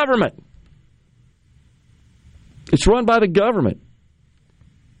by the government. It's run by the government.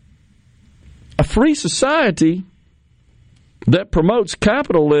 A free society that promotes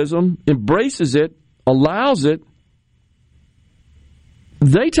capitalism, embraces it, allows it,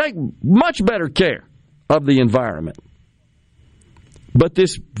 they take much better care of the environment. But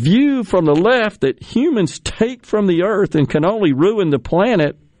this view from the left that humans take from the earth and can only ruin the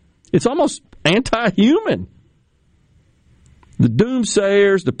planet, it's almost anti-human. The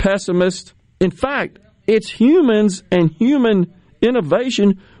doomsayers, the pessimists. In fact, it's humans and human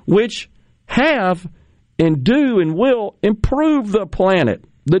innovation which have and do and will improve the planet,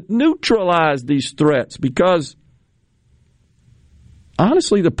 that neutralize these threats, because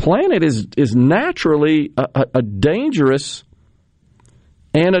honestly, the planet is naturally a dangerous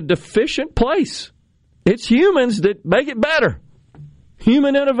and a deficient place. It's humans that make it better.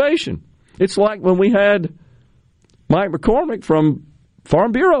 Human innovation. It's like when we had Mike McCormick from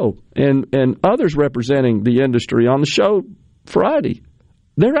Farm Bureau and others representing the industry on the show Friday.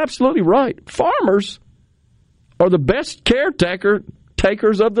 They're absolutely right. Farmers are the best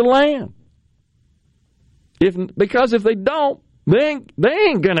takers of the land. Because if they don't, they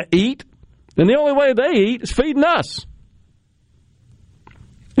ain't going to eat. And the only way they eat is feeding us.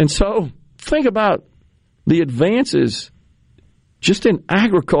 And so think about the advances just in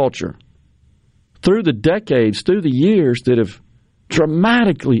agriculture through the decades, through the years, that have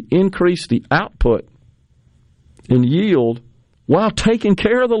dramatically increased the output and yield while taking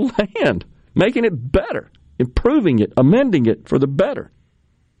care of the land, making it better, improving it, amending it for the better.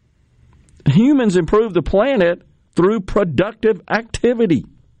 Humans improve the planet through productive activity.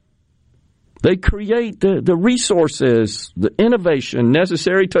 They create the resources, the innovation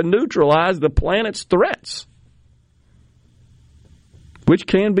necessary to neutralize the planet's threats, which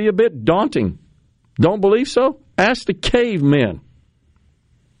can be a bit daunting. Don't believe so? Ask the cavemen.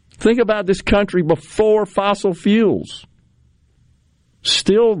 Think about this country before fossil fuels.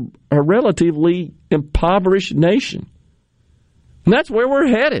 Still a relatively impoverished nation. And that's where we're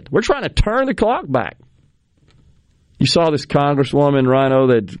headed. We're trying to turn the clock back. You saw this Congresswoman, Rhino,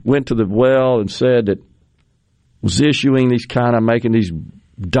 that went to the well and said that was issuing these kind of making these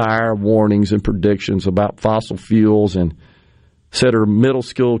dire warnings and predictions about fossil fuels, and said her middle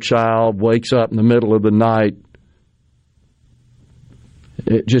school child wakes up in the middle of the night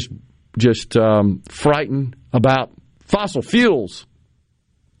just frightened about fossil fuels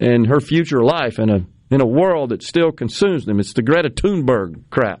and her future life in a world that still consumes them. It's the Greta Thunberg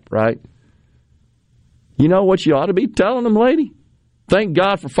crap, right? You know what you ought to be telling them, lady? Thank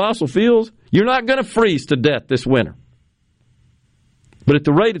God for fossil fuels. You're not going to freeze to death this winter. But at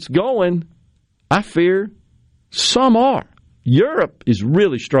the rate it's going, I fear some are. Europe is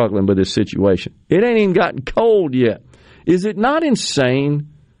really struggling with this situation. It ain't even gotten cold yet. Is it not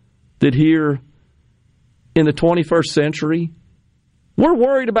insane that here in the 21st century, we're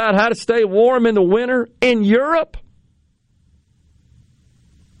worried about how to stay warm in the winter in Europe?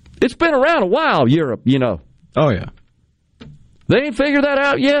 It's been around a while, Europe, you know. Oh, yeah. They ain't figured that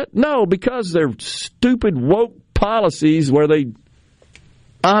out yet? No, because their stupid woke policies where they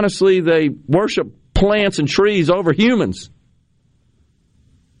worship plants and trees over humans.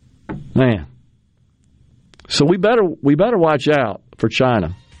 Man. So we better watch out for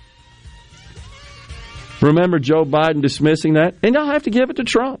China. Remember Joe Biden dismissing that? And y'all have to give it to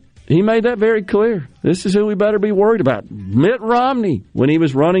Trump. He made that very clear. This is who we better be worried about. Mitt Romney, when he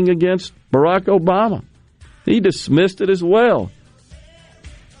was running against Barack Obama, he dismissed it as well.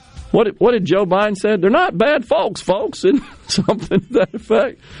 What did Joe Biden say? They're not bad folks, and something to that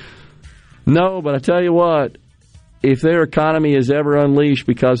effect. No, but I tell you what, if their economy is ever unleashed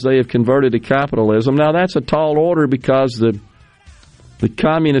because they have converted to capitalism, now that's a tall order because the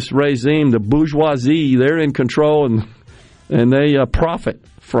communist regime, the bourgeoisie, they're in control and they profit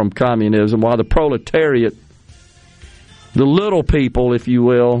from communism, while the proletariat, the little people, if you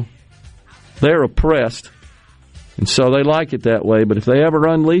will, they're oppressed. And so they like it that way. But if they ever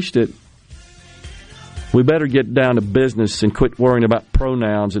unleashed it, we better get down to business and quit worrying about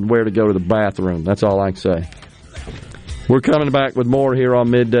pronouns and where to go to the bathroom. That's all I can say. We're coming back with more here on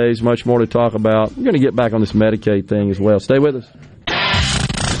Middays, much more to talk about. We're going to get back on this Medicaid thing as well. Stay with us.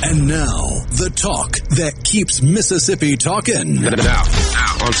 And now, the talk that keeps Mississippi talking. Now,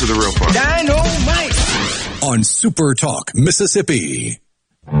 on to the real part. Dynamite! On Super Talk, Mississippi.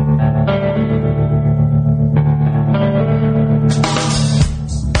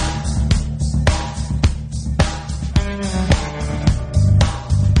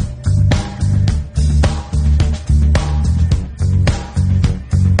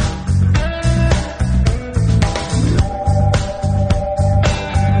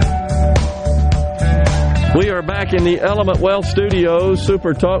 We are back in the Element Wealth Studios,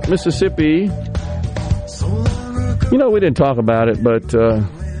 Super Talk, Mississippi. You know, we didn't talk about it, but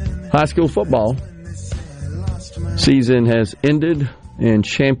high school football season has ended, and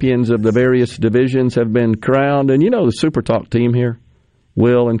champions of the various divisions have been crowned. And you know, the Super Talk team here,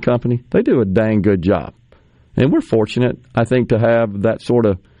 Will and company, they do a dang good job. And we're fortunate, I think, to have that sort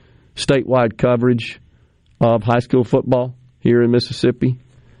of statewide coverage of high school football here in Mississippi.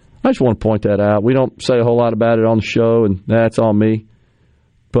 I just want to point that out. We don't say a whole lot about it on the show, and that's on me.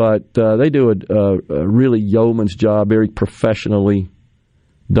 But they do a really yeoman's job, very professionally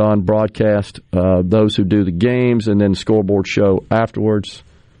done broadcast. Those who do the games and then the scoreboard show afterwards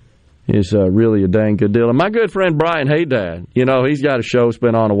is really a dang good deal. And my good friend Brian Haydad, you know, he's got a show that's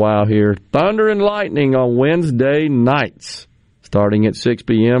been on a while here, Thunder and Lightning on Wednesday nights, starting at 6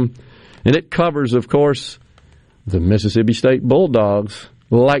 p.m. And it covers, of course, the Mississippi State Bulldogs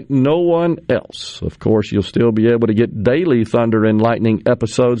like no one else. Of course, you'll still be able to get daily Thunder and Lightning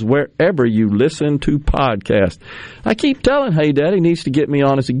episodes wherever you listen to podcasts. I keep telling Hey Dad he needs to get me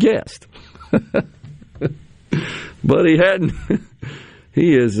on as a guest. But he hadn't.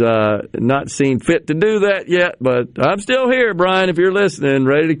 He is not seen fit to do that yet, but I'm still here, Brian, if you're listening,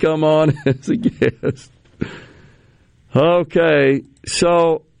 ready to come on as a guest. Okay,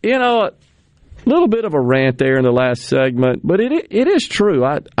 so, you know, a little bit of a rant there in the last segment, but it is true.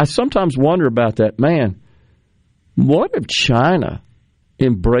 I sometimes wonder about that. Man, what if China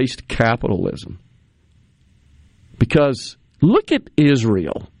embraced capitalism? Because look at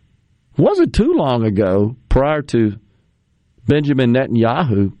Israel. It wasn't too long ago, prior to Benjamin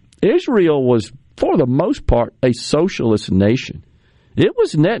Netanyahu, Israel was, for the most part, a socialist nation. It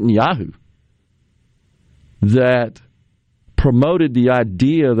was Netanyahu that promoted the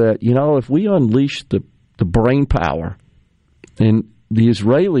idea that, you know, if we unleash the brain power, and the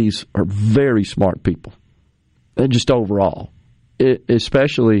Israelis are very smart people, just overall,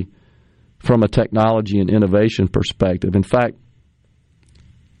 especially from a technology and innovation perspective. In fact,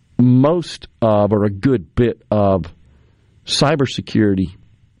 most of, or a good bit of, cybersecurity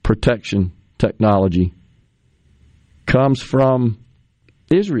protection technology comes from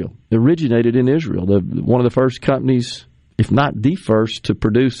Israel, originated in Israel. One of the first companies, if not the first, to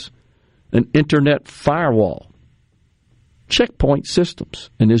produce an internet firewall. Checkpoint Systems,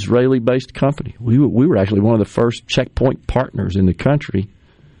 an Israeli-based company. We were actually one of the first checkpoint partners in the country,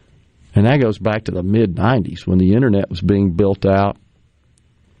 and that goes back to the mid-'90s when the internet was being built out.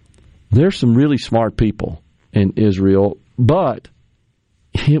 There's some really smart people in Israel, but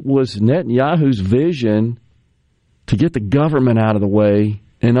it was Netanyahu's vision to get the government out of the way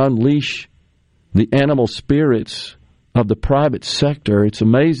and unleash the animal spirits of the private sector. It's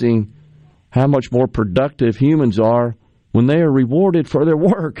amazing how much more productive humans are when they are rewarded for their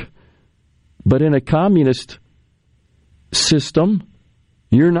work. But in a communist system,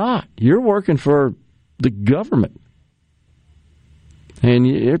 you're not. You're working for the government.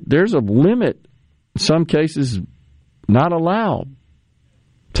 And there's a limit, in some cases, not allowed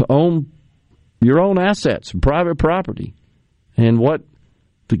to own your own assets, private property. And what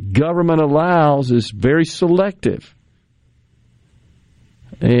the government allows is very selective.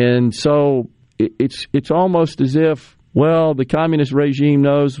 And so it's almost as if, well, the communist regime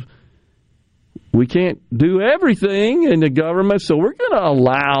knows we can't do everything in the government, so we're going to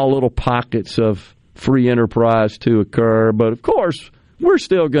allow little pockets of free enterprise to occur. But, of course, we're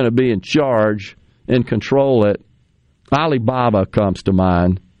still going to be in charge and control it. Alibaba comes to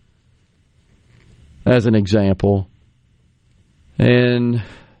mind as an example.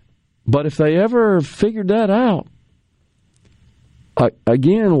 But if they ever figured that out,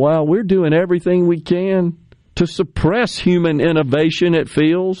 again, while we're doing everything we can to suppress human innovation, it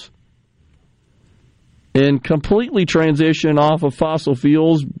feels, and completely transition off of fossil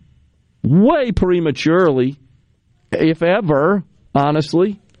fuels way prematurely, if ever,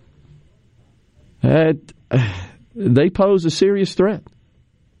 honestly, they pose a serious threat.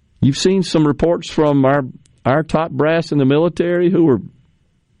 You've seen some reports from our top brass in the military who are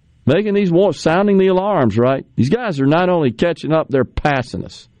making these sounding the alarms, right? These guys are not only catching up, they're passing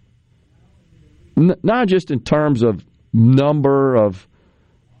us. Not just in terms of number of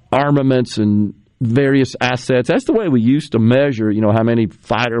armaments and various assets. That's the way we used to measure, how many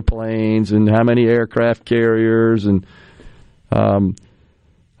fighter planes and how many aircraft carriers and how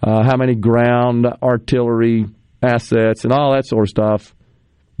many ground artillery assets and all that sort of stuff,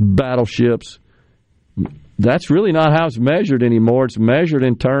 battleships. That's really not how it's measured anymore. It's measured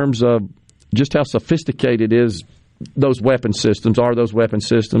in terms of just how sophisticated is those weapon systems,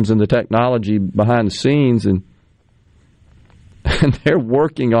 and the technology behind the scenes, and they're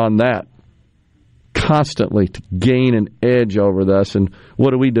working on that constantly to gain an edge over us. And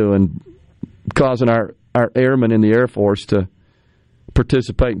what are we doing? Causing our airmen in the Air Force to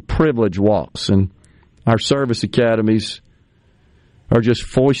participate in privilege walks, and our service academies are just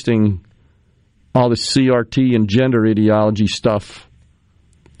foisting all this CRT and gender ideology stuff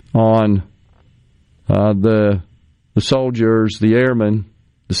on the soldiers, the airmen,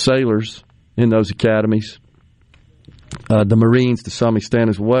 the sailors in those academies, the Marines to some extent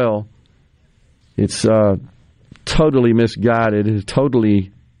as well. It's totally misguided. It's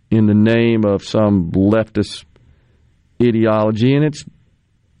totally in the name of some leftist ideology, and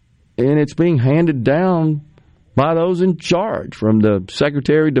it's being handed down by those in charge, from the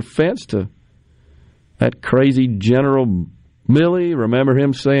Secretary of Defense to that crazy General Milley. Remember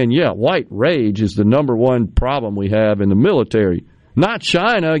him saying, white rage is the number one problem we have in the military. Not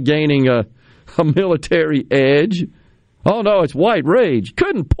China gaining a military edge. Oh, no, it's white rage.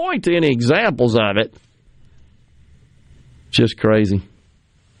 Couldn't point to any examples of it. Just crazy.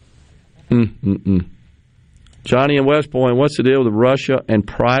 Johnny in West Point, what's the deal with Russia and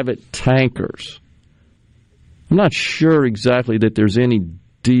private tankers? I'm not sure exactly that there's any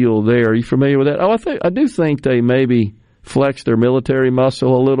deal there. Are you familiar with that? Oh, I do think they maybe flex their military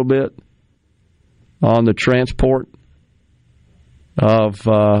muscle a little bit on the transport of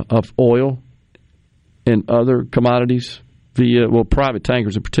oil and other commodities via, private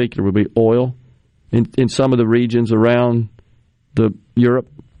tankers in particular would be oil in some of the regions around Europe,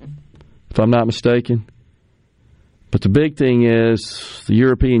 if I'm not mistaken. But the big thing is the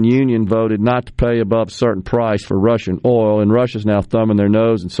European Union voted not to pay above a certain price for Russian oil, and Russia's now thumbing their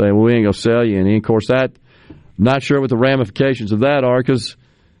nose and saying, we ain't going to sell you any. Of course, I'm not sure what the ramifications of that are, because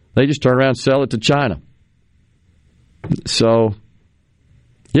they just turn around and sell it to China. So,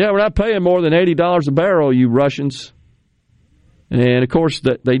 we're not paying more than $80 a barrel, you Russians. And, of course,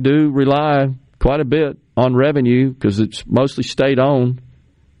 they do rely quite a bit on revenue, because it's mostly state-owned,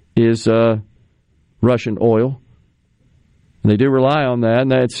 is Russian oil. And they do rely on that,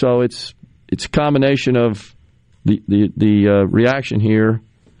 and so it's a combination of the reaction here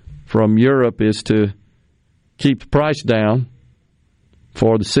from Europe is to keep the price down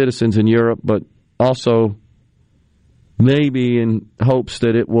for the citizens in Europe, but also maybe in hopes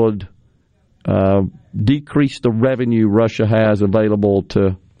that it would decrease the revenue Russia has available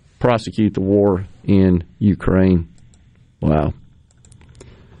to prosecute the war in Ukraine. Wow.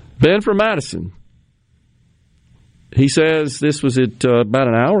 Ben from Madison. He says this was about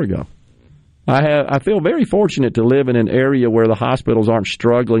an hour ago. I feel very fortunate to live in an area where the hospitals aren't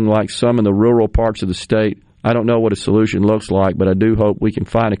struggling like some in the rural parts of the state. I don't know what a solution looks like, but I do hope we can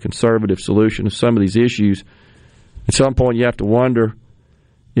find a conservative solution to some of these issues. At some point, you have to wonder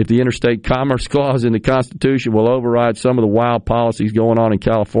if the Interstate Commerce Clause in the Constitution will override some of the wild policies going on in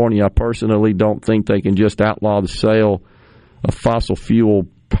California. I personally don't think they can just outlaw the sale of fossil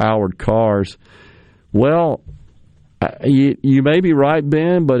fuel-powered cars. Well, you may be right,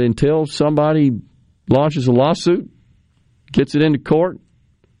 Ben, but until somebody launches a lawsuit, gets it into court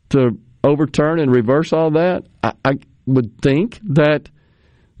to overturn and reverse all that, I would think that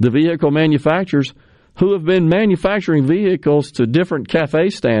the vehicle manufacturers who have been manufacturing vehicles to different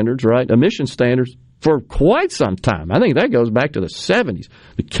CAFE standards, right, emission standards, for quite some time. I think that goes back to the 70s.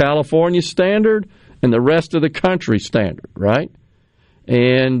 The California standard and the rest of the country standard, right?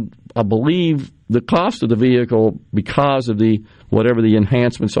 And I believe the cost of the vehicle, because of the whatever the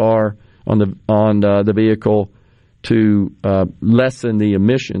enhancements are on the vehicle to lessen the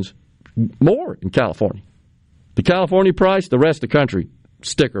emissions, more in California. The California price, the rest of the country,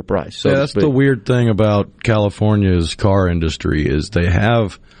 sticker price. So that's the weird thing about California's car industry is they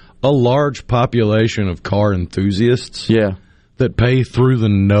have a large population of car enthusiasts that pay through the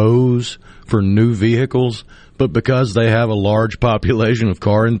nose for new vehicles. But because they have a large population of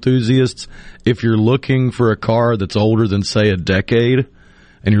car enthusiasts, if you're looking for a car that's older than, say, a decade,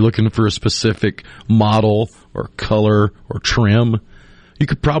 and you're looking for a specific model or color or trim, you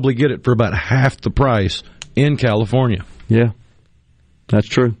could probably get it for about half the price in California. Yeah, that's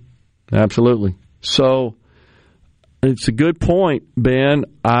true. Absolutely. So it's a good point, Ben.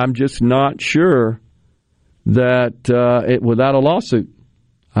 I'm just not sure that without a lawsuit,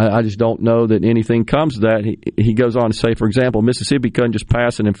 I just don't know that anything comes to that. He goes on to say, for example, Mississippi couldn't just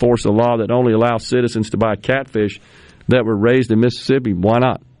pass and enforce a law that only allows citizens to buy catfish that were raised in Mississippi. Why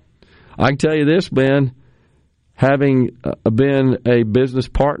not? I can tell you this, Ben, having been a business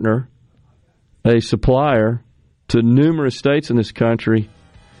partner, a supplier to numerous states in this country,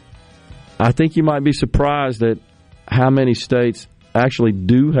 I think you might be surprised at how many states actually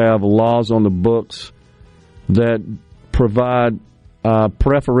do have laws on the books that provide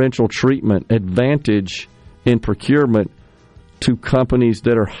preferential treatment, advantage in procurement to companies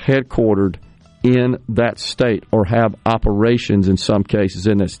that are headquartered in that state or have operations in some cases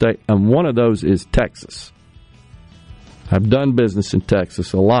in that state. And one of those is Texas. I've done business in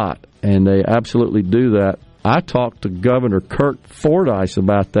Texas a lot, and they absolutely do that. I talked to Governor Kurt Fordyce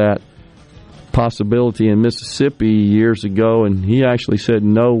about that possibility in Mississippi years ago, and he actually said,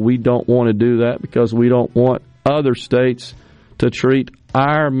 no, we don't want to do that because we don't want other states to treat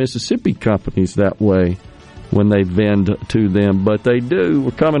our Mississippi companies that way when they vend to them. But they do.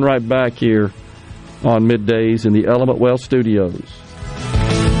 We're coming right back here on Middays in the Element Well Studios.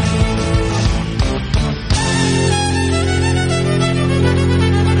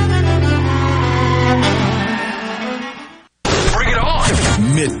 Bring it on!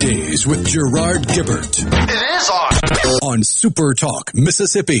 Middays with Gerard Gibert. It is on Super Talk,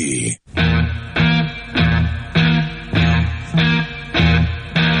 Mississippi.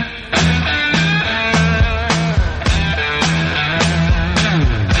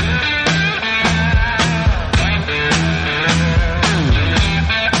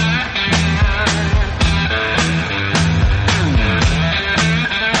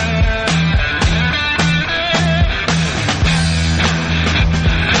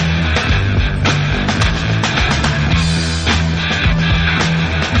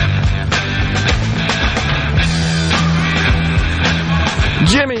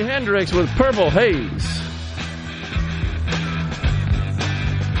 Jimi Hendrix with Purple Haze.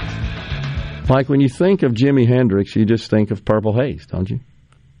 Like when you think of Jimi Hendrix, you just think of Purple Haze, don't you?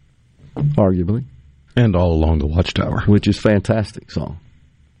 Arguably. And All Along the Watchtower. Which is a fantastic song.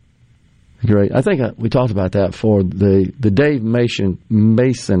 Great. I think we talked about that before. The Dave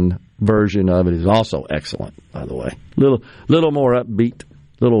Mason version of it is also excellent, by the way. Little more upbeat,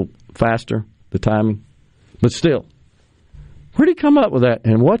 little faster, the timing. But still, where did he come up with that,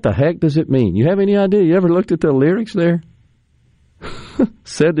 and what the heck does it mean? You have any idea? You ever looked at the lyrics there?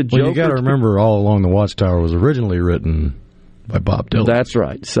 Said the Joker. Well, you got to remember, All Along the Watchtower was originally written by Bob Dylan. That's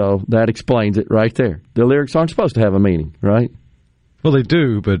right. So that explains it right there. The lyrics aren't supposed to have a meaning, right? Well, they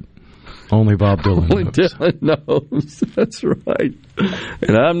do, but only Bob Dylan Only knows. Dylan knows. That's right.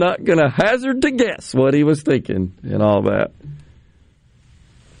 And I'm not going to hazard to guess what he was thinking and all that.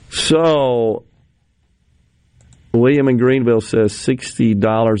 So, William in Greenville says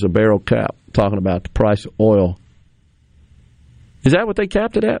 $60 a barrel cap, talking about the price of oil. Is that what they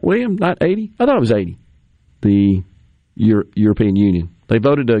capped it at, William? Not 80? I thought it was 80. The European Union. They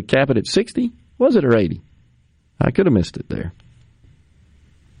voted to cap it at 60? Was it, or 80? I could have missed it there.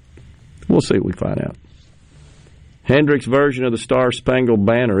 We'll see what we find out. Hendrick's version of the Star-Spangled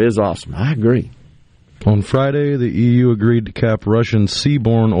Banner is awesome. I agree. On Friday, the EU agreed to cap Russian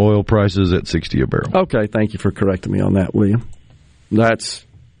seaborne oil prices at $60 a barrel. Okay, thank you for correcting me on that, William. That's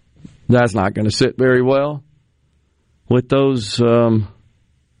not going to sit very well with those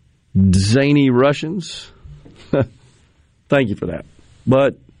zany Russians. Thank you for that.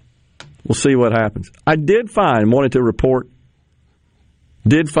 But we'll see what happens. I wanted to report,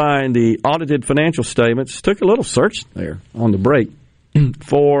 the audited financial statements. Took a little search there on the break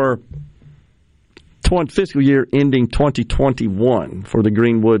for fiscal year ending 2021 for the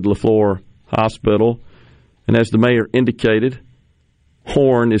Greenwood Leflore Hospital. And as the mayor indicated,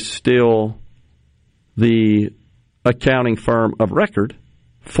 Horn is still the accounting firm of record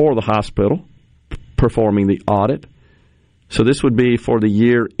for the hospital performing the audit. So this would be for the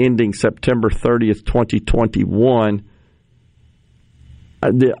year ending September 30th, 2021.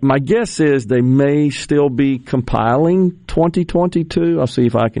 My guess is they may still be compiling 2022. I'll see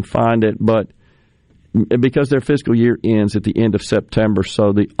if I can find it, but because their fiscal year ends at the end of September,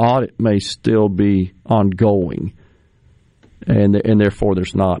 so the audit may still be ongoing, and therefore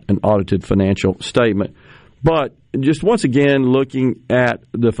there's not an audited financial statement. But just once again, looking at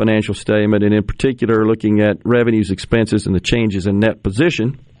the financial statement, and in particular looking at revenues, expenses, and the changes in net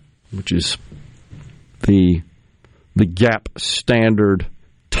position, which is the GAAP standard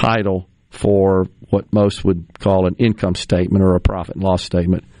title for what most would call an income statement or a profit and loss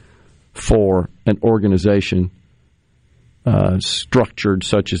statement for an organization structured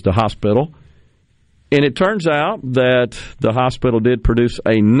such as the hospital. And it turns out that the hospital did produce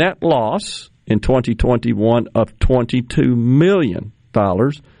a net loss in 2021 of $22 million.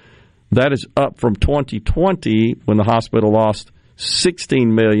 That is up from 2020 when the hospital lost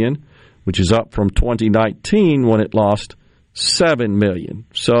 $16 million, which is up from 2019 when it lost $7 million.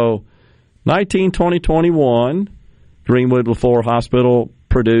 So 2021, Greenwood Leflore Hospital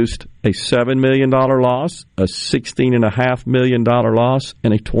produced a $7 million loss, a $16.5 million loss,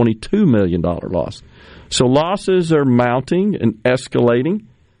 and a $22 million loss. So losses are mounting and escalating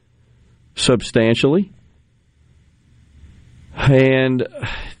substantially. And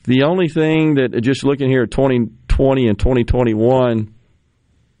the only thing that, just looking here at 2020 and 2021,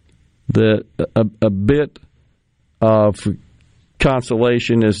 a bit of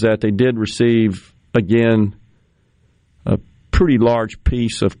consolation is that they did receive, again, a pretty large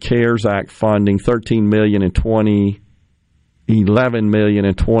piece of CARES Act funding, $13 million in 20, $11 million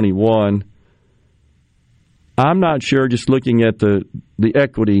in 21. I'm not sure, just looking at the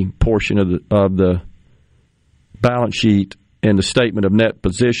equity portion of the balance sheet and the statement of net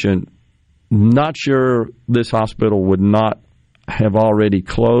position, not sure this hospital would not have already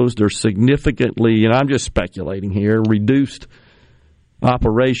closed or significantly, and I'm just speculating here, reduced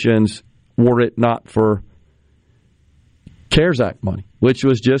operations were it not for CARES Act money, which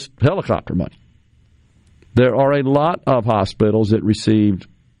was just helicopter money. There are a lot of hospitals that received,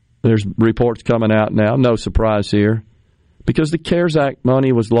 there's reports coming out now, no surprise here, because the CARES Act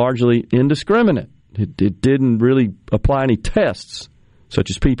money was largely indiscriminate. It didn't really apply any tests, such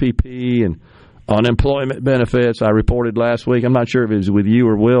as PPP and unemployment benefits. I reported last week, I'm not sure if it was with you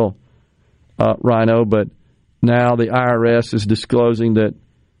or Will, Rhino, but now the IRS is disclosing that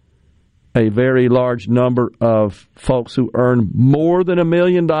a very large number of folks who earn more than $1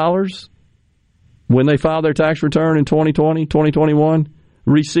 million when they filed their tax return in 2020, 2021,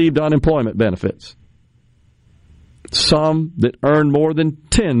 received unemployment benefits. Some that earned more than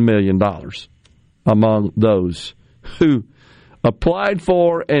 $10 million among those who applied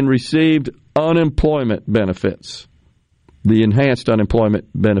for and received unemployment benefits, the enhanced unemployment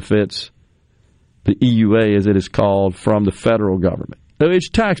benefits, the EUA as it is called, from the federal government,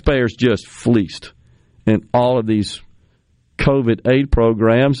 which taxpayers just fleeced in all of these COVID aid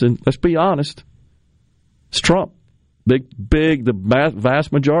programs. And let's be honest, it's Trump. The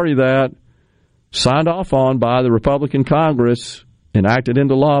vast majority of that signed off on by the Republican Congress, enacted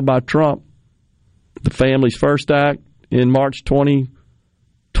into law by Trump. The Families First Act in March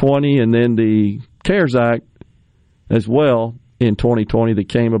 2020, and then the CARES Act as well in 2020 that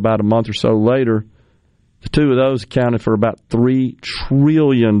came about a month or so later. The two of those accounted for about $3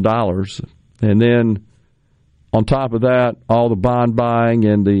 trillion. And then on top of that, all the bond buying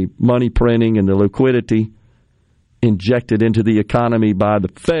and the money printing and the liquidity injected into the economy by the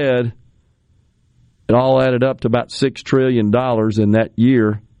Fed, it all added up to about $6 trillion in that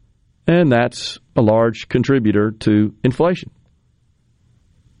year, and that's a large contributor to inflation.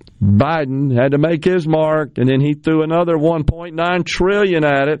 Biden had to make his mark, and then he threw another $1.9 trillion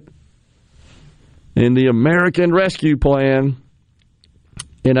at it in the American Rescue Plan,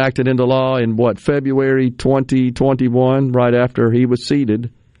 enacted into law in, February 2021, right after he was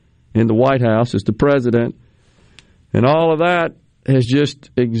seated in the White House as the president. And all of that has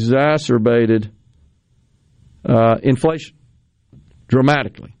just exacerbated inflation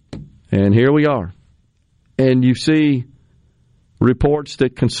dramatically. And here we are. And you see reports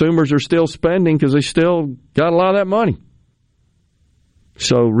that consumers are still spending because they still got a lot of that money.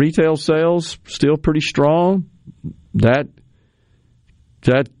 So retail sales still pretty strong. That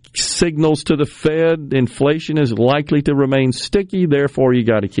signals to the Fed inflation is likely to remain sticky. Therefore, you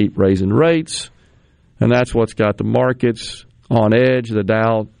got to keep raising rates. And that's what's got the markets on edge. The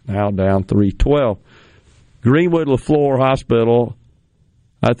Dow now down 312. Greenwood Leflore Hospital,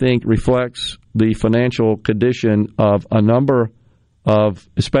 I think, reflects the financial condition of a number of,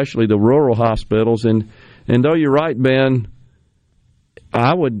 especially the rural hospitals. And though you're right, Ben,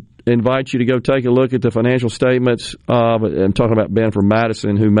 I would invite you to go take a look at the financial statements. I'm talking about Ben from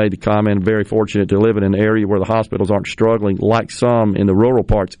Madison, who made the comment, very fortunate to live in an area where the hospitals aren't struggling like some in the rural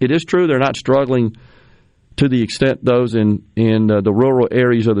parts. It is true they're not struggling to the extent those in the rural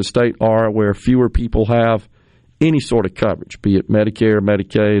areas of the state are, where fewer people have any sort of coverage, be it Medicare,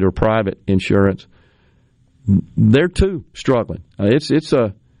 Medicaid, or private insurance. They're too struggling. It's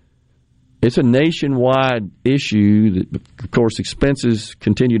a nationwide issue. That, of course, expenses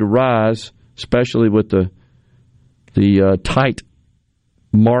continue to rise, especially with the tight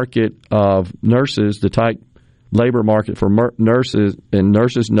market of nurses, the tight labor market for nurses, and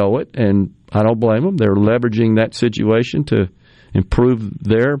nurses know it, and I don't blame them. They're leveraging that situation to improve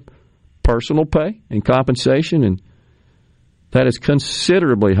their personal pay and compensation, and that is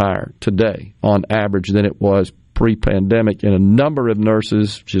considerably higher today on average than it was pre-pandemic, and a number of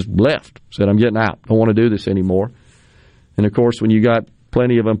nurses just left, said, I'm getting out, don't want to do this anymore. And of course, when you got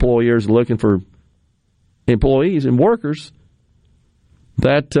plenty of employers looking for employees and workers,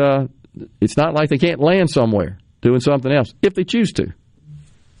 that it's not like they can't land somewhere doing something else if they choose to.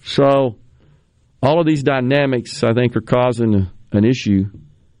 So all of these dynamics, I think, are causing an issue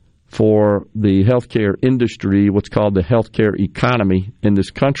for the healthcare industry, what's called the healthcare economy in this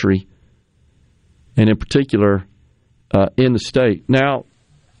country, and in particular in the state. Now,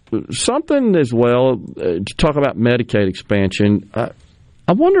 something as well, to talk about Medicaid expansion,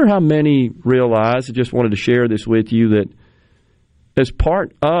 I wonder how many realize, I just wanted to share this with you, that as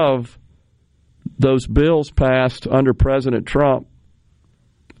part of those bills passed under President Trump,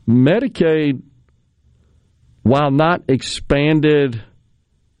 Medicaid, while not expanded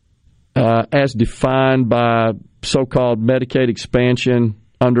as defined by so-called Medicaid expansion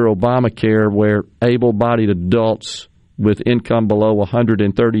under Obamacare, where able-bodied adults with income below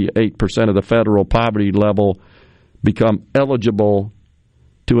 138% of the federal poverty level become eligible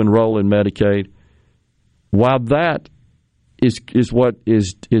to enroll in Medicaid. While that is what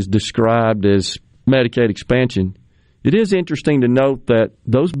is described as Medicaid expansion, it is interesting to note that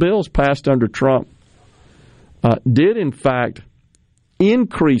those bills passed under Trump did, in fact,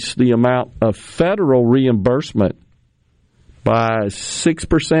 increase the amount of federal reimbursement by 6%,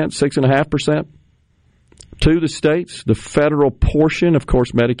 6.5% to the states. The federal portion, of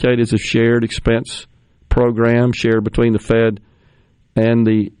course, Medicaid is a shared expense program shared between the Fed and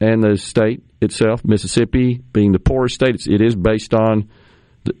the state itself. Mississippi, being the poorest state, it is based on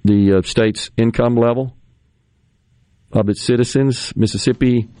the state's income level of its citizens.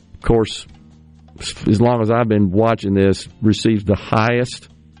 Mississippi, of course, as long as I've been watching this, receives the highest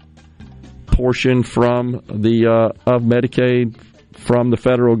portion from of Medicaid from the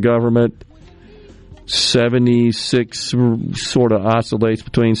federal government. 76 sort of oscillates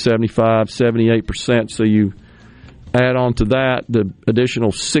between 75, 78%. So you add on to that the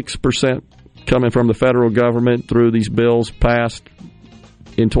additional 6% coming from the federal government through these bills passed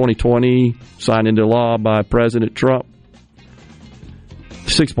in 2020, signed into law by President Trump.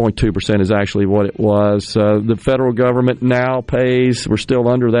 6.2% is actually what it was. The federal government now pays, we're still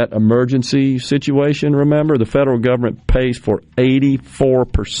under that emergency situation, remember? The federal government pays for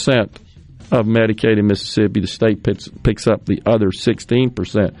 84% of Medicaid in Mississippi. The state picks up the other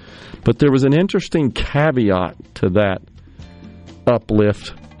 16%. But there was an interesting caveat to that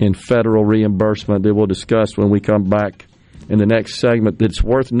uplift in federal reimbursement that we'll discuss when we come back in the next segment that's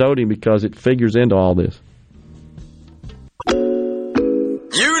worth noting because it figures into all this.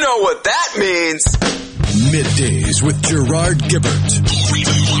 You know what that means. Middays with Gerard Gibert.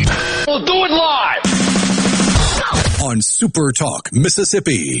 We'll do it live On Super Talk,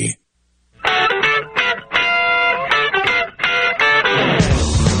 Mississippi.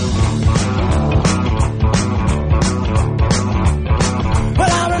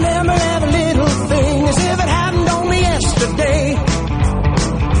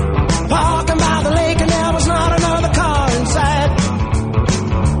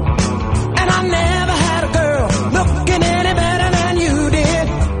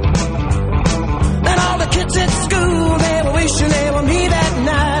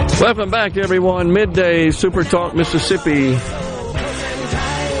 Welcome back, everyone. Midday Super Talk Mississippi.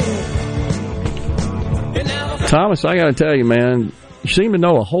 Thomas, I got to tell you, man, you seem to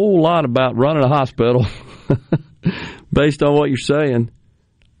know a whole lot about running a hospital based on what you're saying.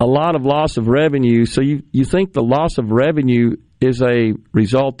 A lot of loss of revenue. So you think the loss of revenue is a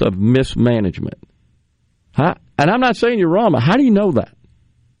result of mismanagement. And I'm not saying you're wrong, but how do you know that?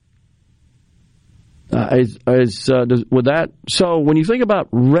 So when you think about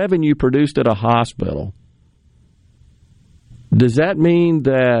revenue produced at a hospital, does that mean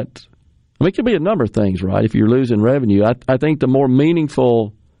that, it could be a number of things, right? If you're losing revenue, I think the more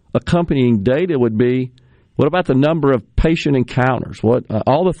meaningful accompanying data would be, what about the number of patient encounters? What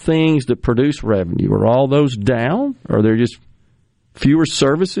all the things that produce revenue, are all those down? Are there just fewer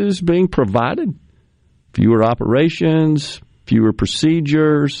services being provided? Fewer operations, fewer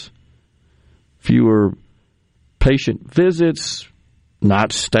procedures, fewer patient visits,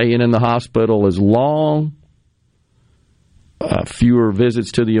 not staying in the hospital as long, fewer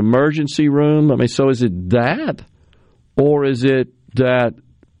visits to the emergency room. So is it that? Or is it that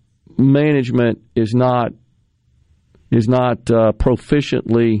management is not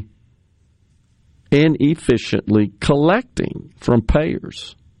proficiently and efficiently collecting from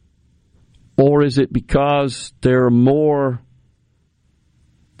payers? Or is it because there are more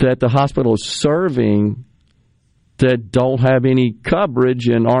that the hospital is serving that don't have any coverage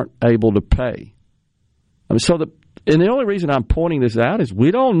and aren't able to pay? And the only reason I'm pointing this out is we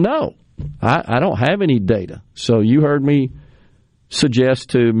don't know. I don't have any data. So you heard me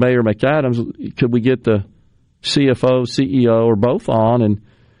suggest to Mayor McAdams, could we get the CFO, CEO, or both on? And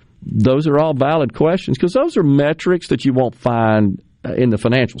those are all valid questions because those are metrics that you won't find in the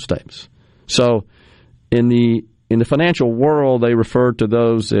financial statements. So in the financial world, they refer to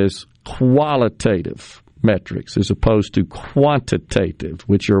those as qualitative metrics as opposed to quantitative,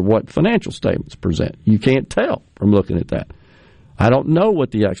 which are what financial statements present. You can't tell from looking at that. I don't know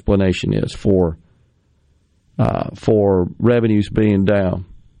what the explanation is for revenues being down.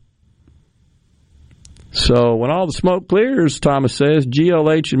 So when all the smoke clears, Thomas says,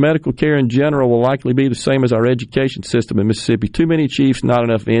 GLH and medical care in general will likely be the same as our education system in Mississippi. Too many chiefs, not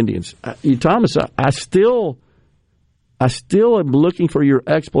enough Indians. Thomas, I still am looking for your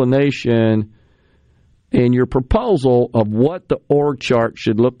explanation and your proposal of what the org chart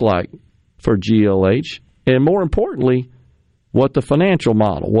should look like for GLH, and more importantly, what the financial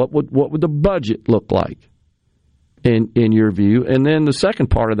model, what would the budget look like in your view? And then the second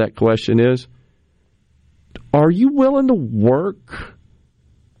part of that question is, are you willing to work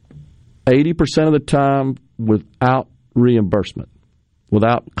 80% of the time without reimbursement,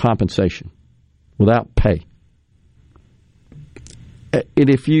 without compensation, without pay? And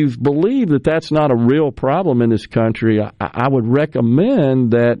if you believe that that's not a real problem in this country, I would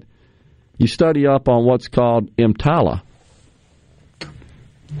recommend that you study up on what's called EMTALA. I'm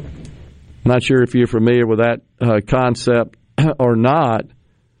not sure if you're familiar with that concept or not,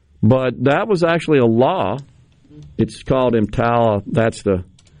 but that was actually a law. It's called EMTALA. That's the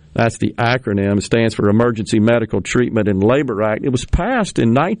acronym. It stands for Emergency Medical Treatment and Labor Act. It was passed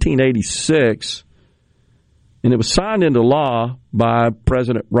in 1986, and it was signed into law by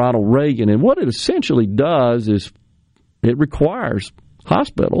President Ronald Reagan. And what it essentially does is it requires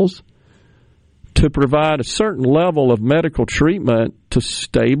hospitals to provide a certain level of medical treatment to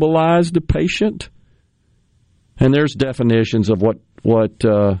stabilize the patient. And there's definitions of what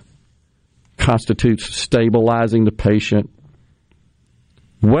constitutes stabilizing the patient.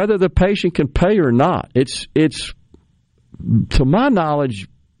 Whether the patient can pay or not, it's to my knowledge,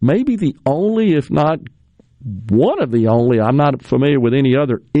 maybe the only, if not one of the only, I'm not familiar with any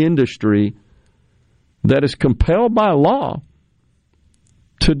other industry that is compelled by law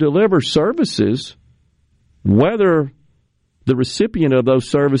to deliver services, whether the recipient of those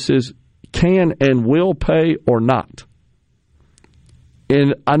services can and will pay or not.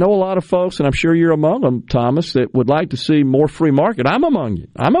 And I know a lot of folks, and I'm sure you're among them, Thomas, that would like to see more free market. I'm among you.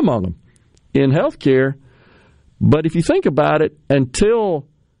 I'm among them in healthcare. But if you think about it, until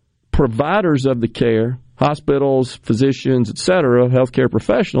providers of the care, hospitals, physicians, et cetera, healthcare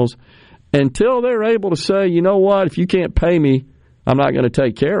professionals, until they're able to say, you know what, if you can't pay me, I'm not going to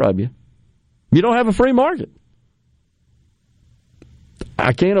take care of you, you don't have a free market.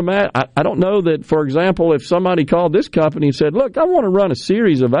 I can't imagine. I don't know that, for example, if somebody called this company and said, look, I want to run a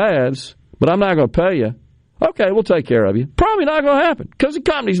series of ads, but I'm not going to pay you. Okay, we'll take care of you. Probably not going to happen because the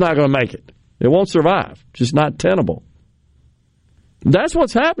company's not going to make it. It won't survive. It's just not tenable. That's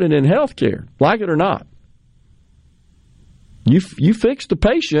what's happening in healthcare, like it or not. You fix the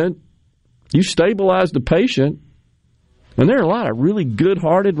patient, you stabilize the patient, and there are a lot of really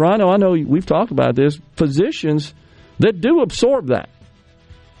good-hearted, Rhino, I know we've talked about this, physicians that do absorb that.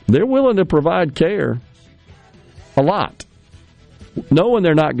 They're willing to provide care a lot, knowing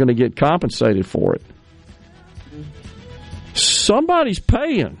they're not going to get compensated for it. Somebody's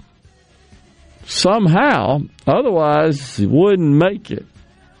paying somehow, otherwise it wouldn't make it.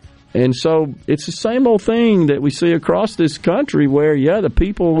 And so it's the same old thing that we see across this country where, the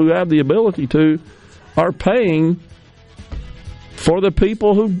people who have the ability to are paying for the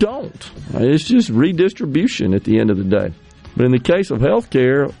people who don't. It's just redistribution at the end of the day. But in the case of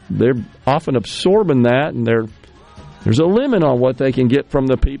healthcare, they're often absorbing that, and there's a limit on what they can get from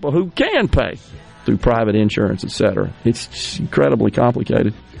the people who can pay through private insurance, etc. It's incredibly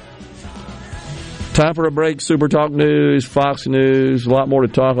complicated. Time for a break. Super Talk News, Fox News, a lot more to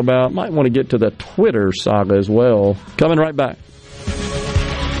talk about. Might want to get to the Twitter saga as well. Coming right back.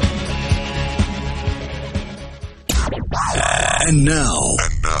 And now,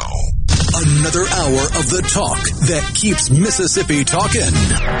 another hour of the talk that keeps Mississippi talking.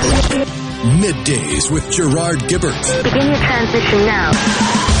 Middays with Gerard Gibert. Begin your transition now.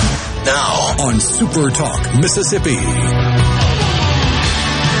 Now on Super Talk Mississippi.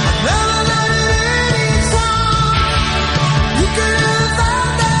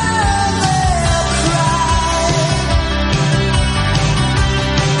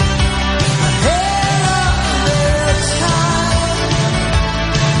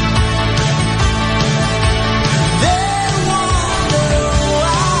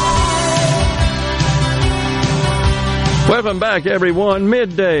 Welcome back, everyone.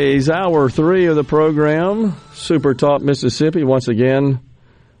 Middays, hour 3 of the program. Super Talk Mississippi, once again,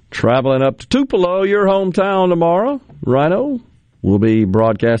 traveling up to Tupelo, your hometown tomorrow. Rhino will be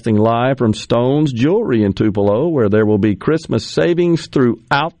broadcasting live from Stone's Jewelry in Tupelo, where there will be Christmas savings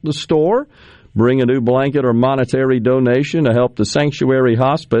throughout the store. Bring a new blanket or monetary donation to help the Sanctuary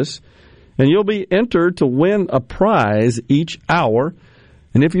Hospice, and you'll be entered to win a prize each hour.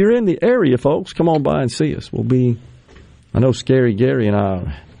 And if you're in the area, folks, come on by and see us. I know Scary Gary and I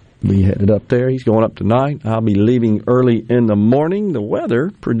will be headed up there. He's going up tonight. I'll be leaving early in the morning. The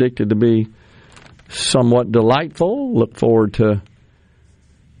weather predicted to be somewhat delightful. Look forward to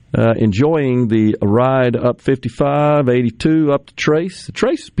enjoying the ride up 55, 82, up the Trace. The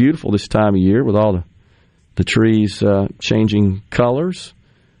Trace is beautiful this time of year with all the trees changing colors.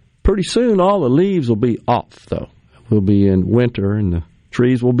 Pretty soon all the leaves will be off, though. We'll be in winter and the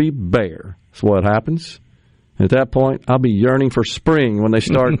trees will be bare. That's what happens. At that point, I'll be yearning for spring when they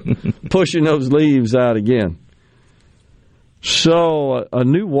start pushing those leaves out again. So, a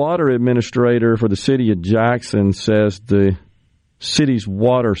new water administrator for the city of Jackson says the city's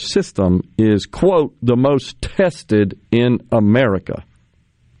water system is, quote, the most tested in America.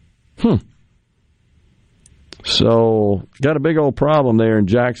 So, got a big old problem there in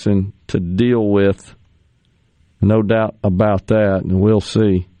Jackson to deal with. No doubt about that, and we'll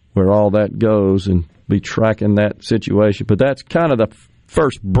see where all that goes and be tracking that situation. But that's kind of the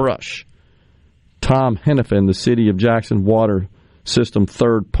first brush. Tom Hennepin, the City of Jackson Water System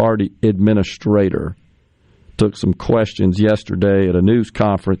third-party administrator, took some questions yesterday at a news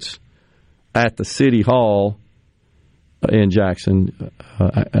conference at the City Hall in Jackson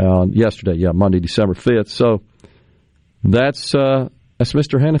yesterday, Monday, December 5th. So that's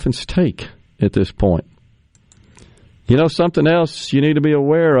Mr. Hennepin's take at this point. You know, something else you need to be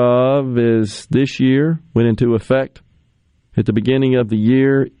aware of is this year went into effect at the beginning of the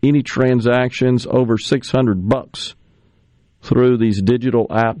year. Any transactions over $600 through these digital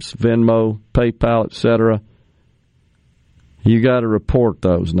apps, Venmo, PayPal, etc., you got to report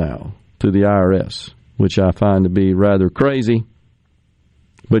those now to the IRS, which I find to be rather crazy,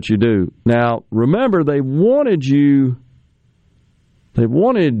 but you do. Now, remember, they wanted you They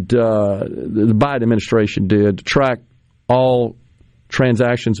wanted, the Biden administration did, to track all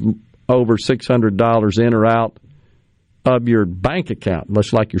transactions over $600 in or out of your bank account,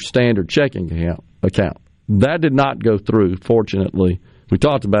 much like your standard checking account. That did not go through, fortunately. We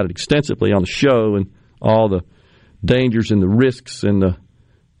talked about it extensively on the show and all the dangers and the risks and the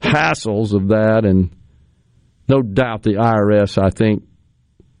hassles of that. And no doubt the IRS, I think,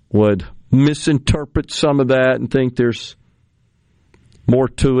 would misinterpret some of that and think there's more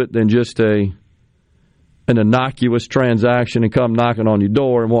to it than just an innocuous transaction and come knocking on your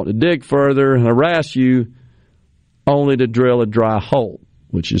door and want to dig further and harass you only to drill a dry hole,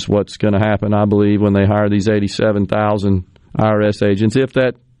 which is what's going to happen, I believe, when they hire these 87,000 IRS agents. If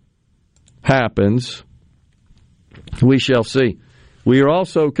that happens, we shall see. We are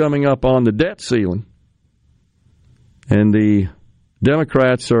also coming up on the debt ceiling, and the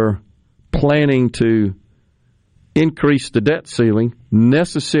Democrats are planning to increase the debt ceiling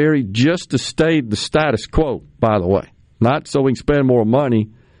necessary just to stay the status quo, by the way. Not so we can spend more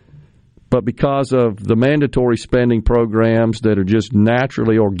money, but because of the mandatory spending programs that are just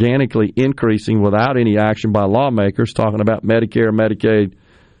naturally, organically increasing without any action by lawmakers, talking about Medicare, Medicaid,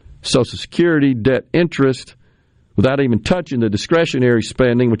 Social Security, debt interest, without even touching the discretionary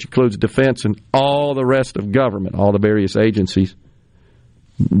spending, which includes defense and all the rest of government, all the various agencies.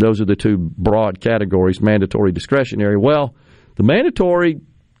 Those are the two broad categories, mandatory, discretionary. Well, the mandatory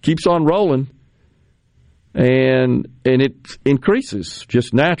keeps on rolling, and it increases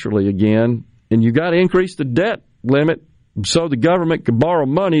just naturally again. And you got to increase the debt limit so the government can borrow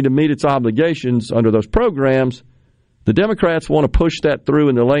money to meet its obligations under those programs. The Democrats want to push that through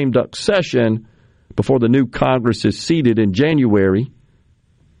in the lame duck session before the new Congress is seated in January.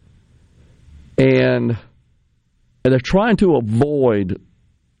 And they're trying to avoid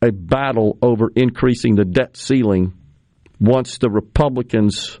a battle over increasing the debt ceiling once the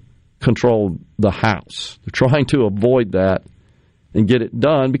Republicans control the House. They're trying to avoid that and get it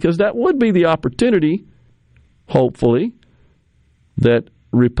done because that would be the opportunity, hopefully, that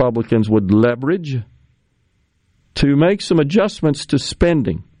Republicans would leverage to make some adjustments to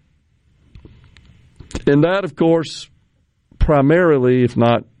spending. And that, of course, primarily, if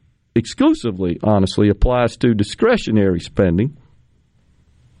not exclusively, honestly, applies to discretionary spending,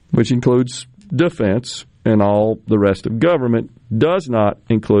 which includes defense and all the rest of government, does not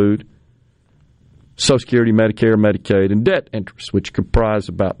include Social Security, Medicare, Medicaid, and debt interest, which comprise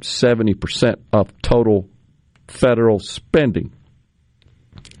about 70% of total federal spending.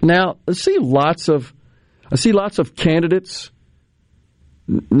 Now, I see lots of candidates,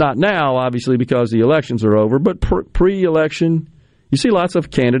 not now, obviously, because the elections are over, but pre-election, you see lots of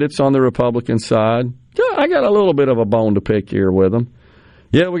candidates on the Republican side. Yeah, I got a little bit of a bone to pick here with them.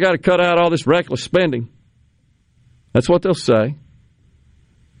 Yeah, we got to cut out all this reckless spending. That's what they'll say.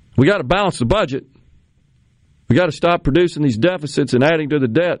 We got to balance the budget. We got to stop producing these deficits and adding to the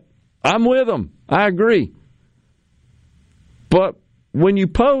debt. I'm with them. I agree. But when you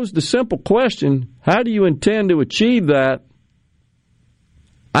pose the simple question, how do you intend to achieve that?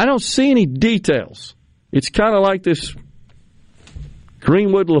 I don't see any details. It's kind of like this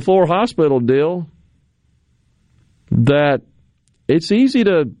Greenwood Leflore Hospital deal that it's easy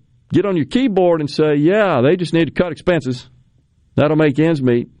to get on your keyboard and say, yeah, they just need to cut expenses. That'll make ends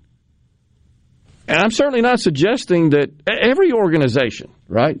meet. And I'm certainly not suggesting that every organization,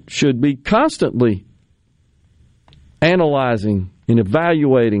 right, should be constantly analyzing and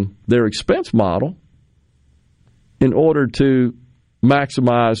evaluating their expense model in order to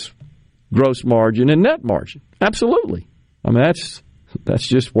maximize gross margin and net margin. Absolutely. I mean, that's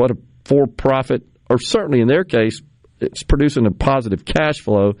just what a for-profit, or certainly in their case, it's producing a positive cash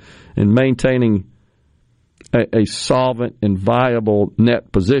flow and maintaining a solvent and viable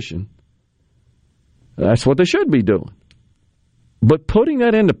net position. That's what they should be doing. But putting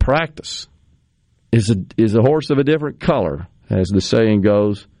that into practice is a horse of a different color, as the saying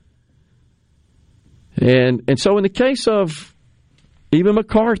goes. And so in the case of even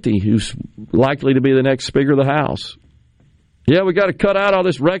McCarthy, who's likely to be the next Speaker of the House, yeah, we got to cut out all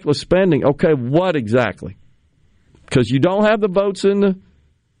this reckless spending. Okay, what exactly? Because you don't have the votes in the,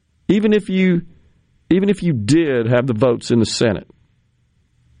 even if you did have the votes in the Senate,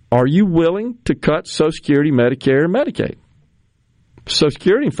 are you willing to cut Social Security, Medicare, and Medicaid? Social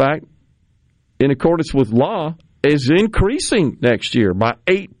Security, in fact, in accordance with law, is increasing next year by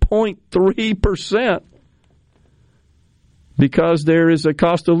 8.3% because there is a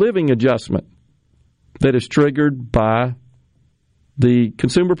cost of living adjustment that is triggered by the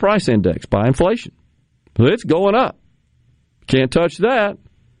consumer price index, by inflation. So it's going up. Can't touch that.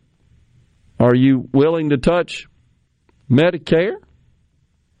 Are you willing to touch Medicare?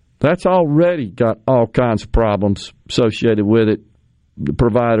 That's already got all kinds of problems associated with it. The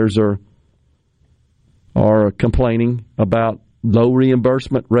providers are complaining about low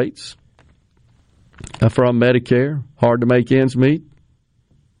reimbursement rates from Medicare. Hard to make ends meet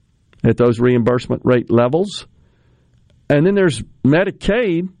at those reimbursement rate levels. And then there's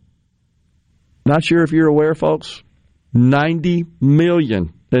Medicaid. Not sure if you're aware, folks, 90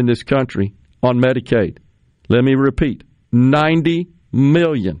 million in this country on Medicaid. Let me repeat, 90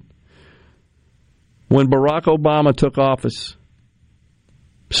 million. When Barack Obama took office,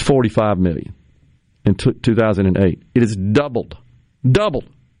 it was 45 million in 2008. It has doubled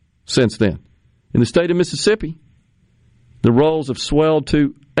since then. In the state of Mississippi, the rolls have swelled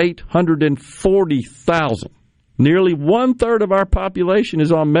to 840,000. Nearly one-third of our population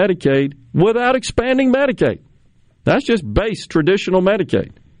is on Medicaid without expanding Medicaid. That's just base traditional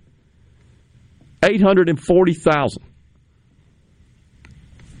Medicaid. 840,000.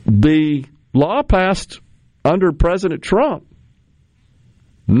 The law passed under President Trump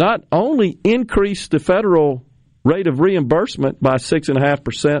not only increased the federal rate of reimbursement by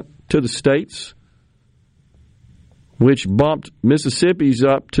 6.5% to the states, which bumped Mississippi's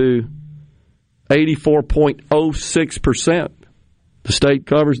up to 84.06%. The state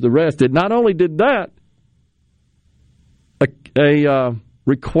covers the rest. It not only did that, a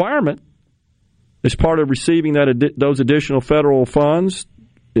requirement as part of receiving those additional federal funds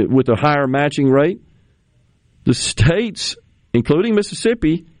with a higher matching rate, the states, including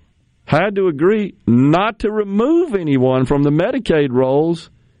Mississippi, had to agree not to remove anyone from the Medicaid rolls,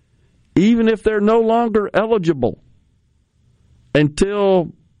 even if they're no longer eligible,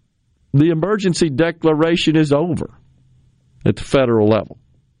 until the emergency declaration is over at the federal level.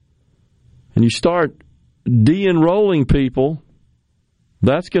 And you start de-enrolling people,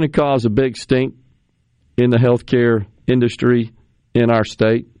 that's going to cause a big stink in the healthcare industry in our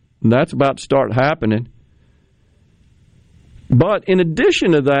state. And that's about to start happening. But in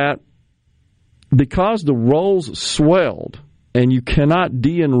addition to that, because the rolls swelled and you cannot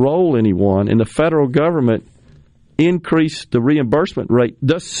de-enroll anyone, and the federal government increased the reimbursement rate,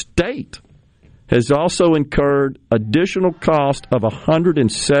 the state has also incurred additional cost of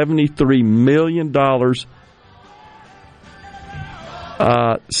 $173 million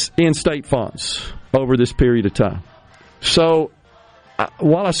in state funds over this period of time. So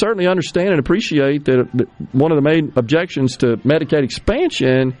while I certainly understand and appreciate that one of the main objections to Medicaid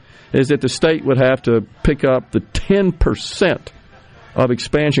expansion is that the state would have to pick up the 10% of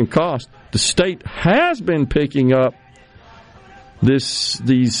expansion cost, the state has been picking up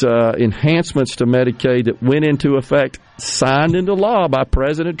these enhancements to Medicaid that went into effect, signed into law by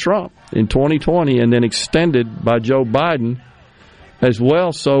President Trump in 2020, and then extended by Joe Biden as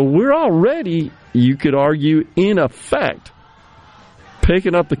well. So we're already, you could argue, in effect,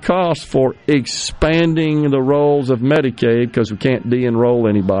 picking up the cost for expanding the rolls of Medicaid because we can't de-enroll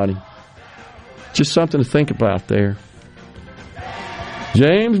anybody. Just something to think about there.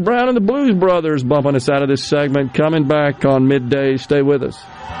 James Brown and the Blues Brothers bumping us out of this segment. Coming back on Middays. Stay with us.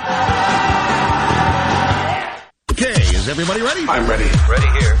 Okay, is everybody ready? I'm ready. Ready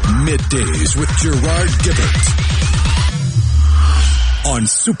here. Middays with Gerard Gibert on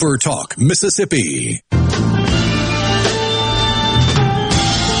Super Talk, Mississippi.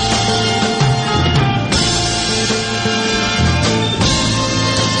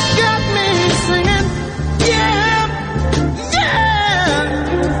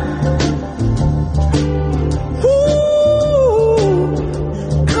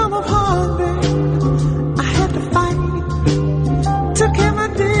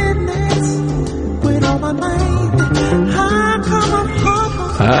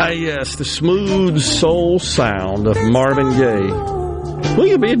 Yes, the smooth soul sound of Marvin Gaye. Well,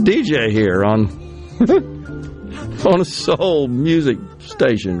 you could be a DJ here on a soul music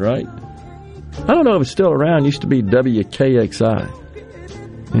station, right? I don't know if it's still around. It used to be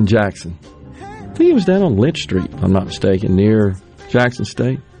WKXI in Jackson. I think it was down on Lynch Street, if I'm not mistaken, near Jackson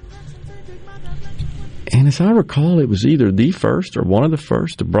State. And as I recall, it was either the first or one of the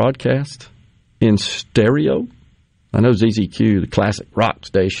first to broadcast in stereo. I know ZZQ, the classic rock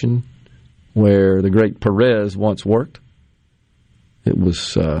station, where the great Perez once worked. It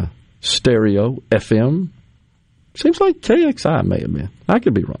was stereo, FM. Seems like KXI may have been. I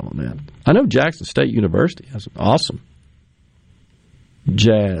could be wrong on that. I know Jackson State University has an awesome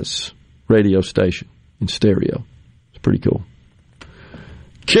jazz radio station in stereo. It's pretty cool.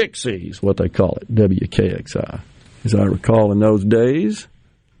 Kixie is what they call it, WKXI, as I recall in those days.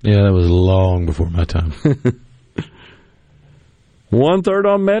 Yeah, that was long before my time. 1/3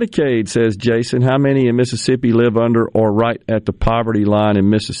 on Medicaid, says Jason. How many in Mississippi live under or right at the poverty line in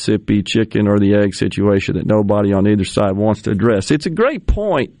Mississippi, chicken or the egg situation that nobody on either side wants to address? It's a great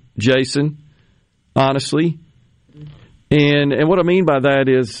point, Jason, honestly. And what I mean by that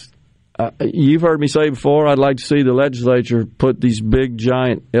is, you've heard me say before, I'd like to see the legislature put these big,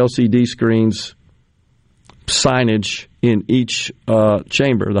 giant LCD screens, signage in each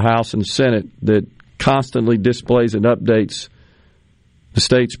chamber, the House and the Senate, that constantly displays and updates the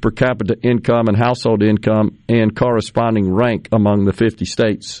state's per capita income and household income and corresponding rank among the 50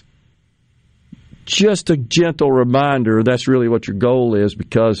 states. Just a gentle reminder, that's really what your goal is,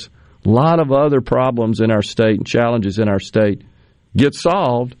 because a lot of other problems in our state and challenges in our state get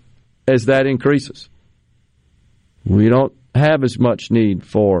solved as that increases. We don't have as much need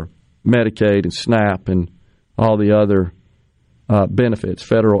for Medicaid and SNAP and all the other benefits,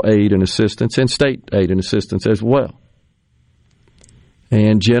 federal aid and assistance, and state aid and assistance as well.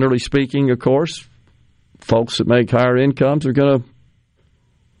 And generally speaking, of course, folks that make higher incomes are going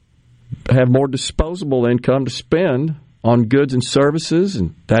to have more disposable income to spend on goods and services,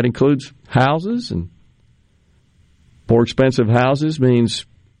 and that includes houses. And more expensive houses means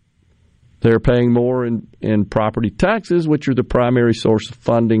they're paying more in property taxes, which are the primary source of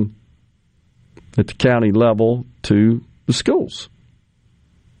funding at the county level to the schools.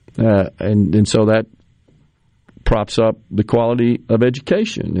 And so that props up the quality of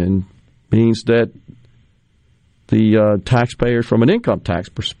education and means that the taxpayers from an income tax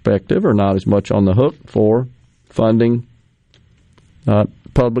perspective are not as much on the hook for funding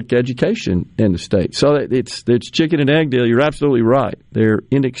public education in the state. So it's chicken and egg deal. You're absolutely right. They're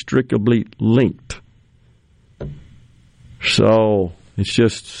inextricably linked. So it's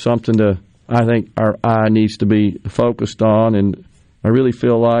just something to, I think, our eye needs to be focused on, and I really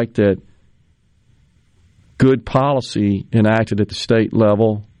feel like that good policy enacted at the state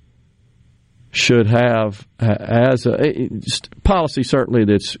level should have, as a policy certainly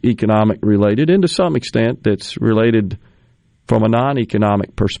that's economic related, and to some extent that's related from a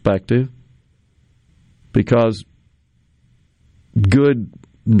non-economic perspective, because good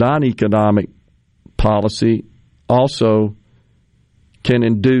non-economic policy also can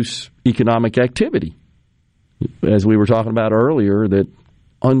induce economic activity, as we were talking about earlier, that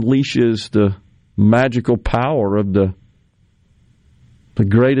unleashes the magical power of the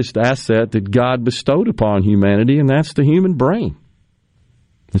greatest asset that God bestowed upon humanity, and that's the human brain.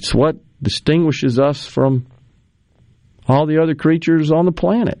 It's what distinguishes us from all the other creatures on the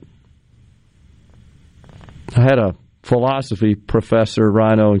planet. I had a philosophy professor,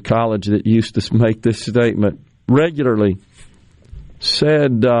 Rhino, in college that used to make this statement regularly.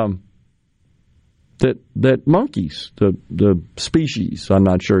 Said that monkeys, the species, I'm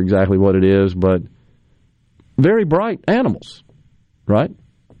not sure exactly what it is, but very bright animals, right?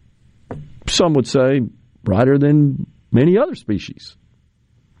 Some would say brighter than many other species.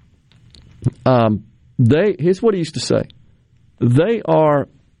 Here's what he used to say. They are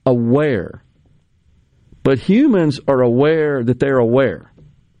aware, but humans are aware that they're aware.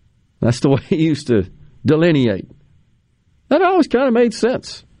 That's the way he used to delineate. That always kind of made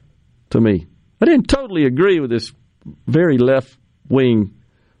sense to me. I didn't totally agree with this very left-wing,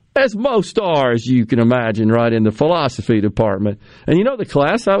 as most are, as you can imagine, right, in the philosophy department. And you know the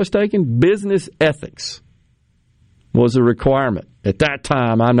class I was taking? Business ethics was a requirement. At that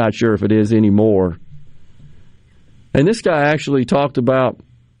time, I'm not sure if it is anymore. And this guy actually talked about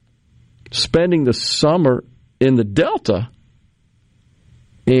spending the summer in the Delta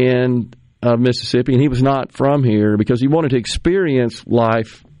of Mississippi, and he was not from here because he wanted to experience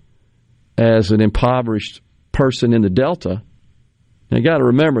life as an impoverished person in the Delta. And you got to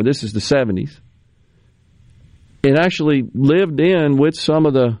remember, this is the 70s. And actually lived in with some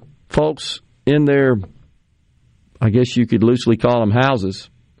of the folks in their, I guess you could loosely call them houses.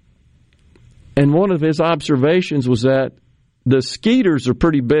 And one of his observations was that the skeeters are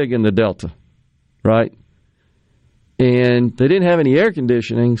pretty big in the Delta, right? And they didn't have any air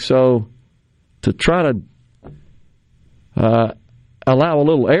conditioning, so to try to allow a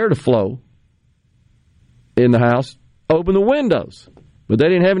little air to flow in the house, open the windows. But they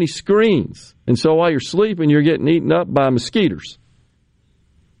didn't have any screens. And so while you're sleeping, you're getting eaten up by mosquitoes.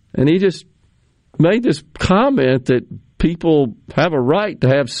 And he just made this comment that people have a right to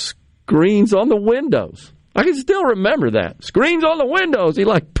have screens on the windows. I can still remember that. Screens on the windows. He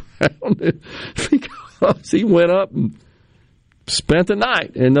pounded because he went up and spent the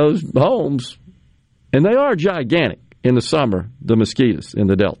night in those homes. And they are gigantic in the summer, the mosquitoes in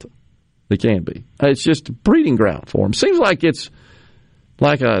the Delta. They can be. It's just a breeding ground for them. Seems like it's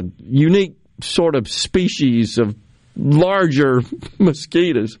like a unique sort of species of larger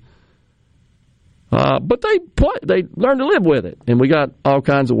mosquitoes. But they learn to live with it. And we got all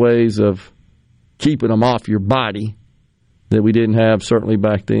kinds of ways of keeping them off your body that we didn't have certainly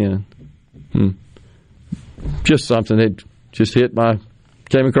back then. Just something that just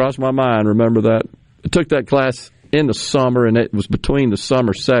came across my mind. Remember that? I took that class in the summer, and it was between the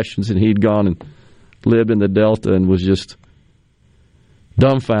summer sessions, and he'd gone and lived in the Delta and was just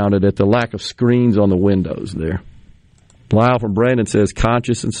dumbfounded at the lack of screens on the windows there. Lyle from Brandon says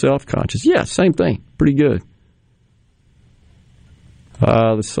conscious and self-conscious. Yeah, same thing. Pretty good.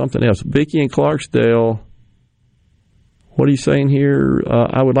 There's something else. Vicky in Clarksdale, what are you saying here?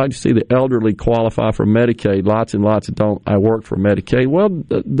 I would like to see the elderly qualify for Medicaid. Lots and lots don't. I work for Medicaid. Well,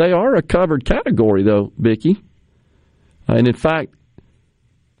 they are a covered category, though, Vicky. And in fact,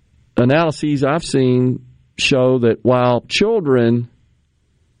 analyses I've seen show that while children,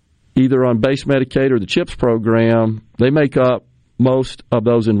 either on base Medicaid or the CHIPS program, they make up most of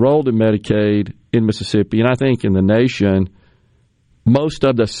those enrolled in Medicaid in Mississippi, and I think in the nation. Most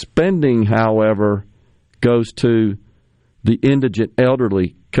of the spending, however, goes to the indigent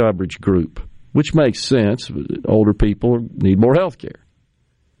elderly coverage group, which makes sense. Older people need more health care.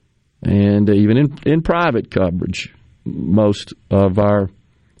 And even in private coverage, most of our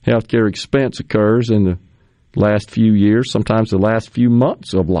health care expense occurs in the last few years, sometimes the last few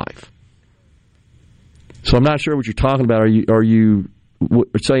months of life. So I'm not sure what you're talking about. Are you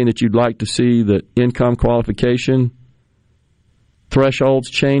saying that you'd like to see the income qualification thresholds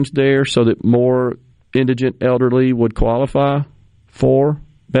changed there so that more indigent elderly would qualify for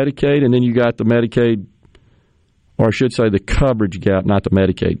Medicaid? And then you got the Medicaid, or I should say the coverage gap, not the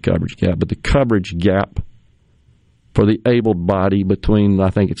Medicaid coverage gap, but the coverage gap for the abled body between, I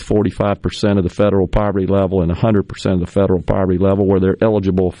think it's 45% of the federal poverty level and 100% of the federal poverty level, where they're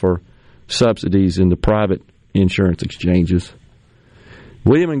eligible for subsidies in the private insurance exchanges.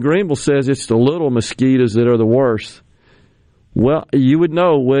 William in Greenville says it's the little mosquitoes that are the worst. Well, you would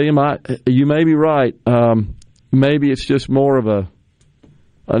know, William. You may be right. Maybe it's just more of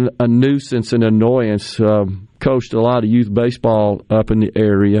a nuisance and annoyance. Coached a lot of youth baseball up in the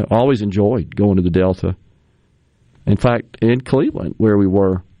area. Always enjoyed going to the Delta. In fact, in Cleveland, where we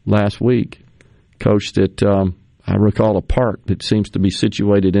were last week, coached at, I recall, a park that seems to be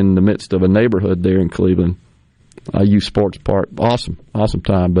situated in the midst of a neighborhood there in Cleveland. A youth sports park. Awesome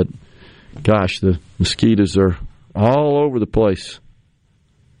time. But, gosh, the mosquitoes are all over the place.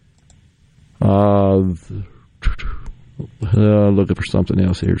 Looking for something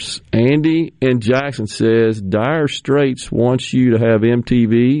else here. Andy in Jackson says, Dire Straits wants you to have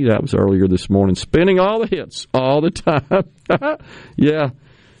MTV. That was earlier this morning. Spinning all the hits all the time. Yeah,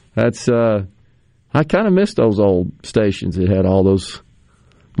 that's. I kind of miss those old stations that had all those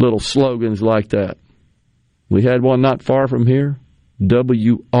little slogans like that. We had one not far from here,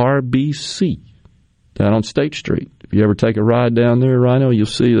 WRBC. Down on State Street. If you ever take a ride down there, Rhino, you'll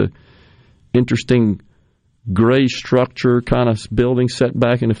see the interesting gray structure kind of building set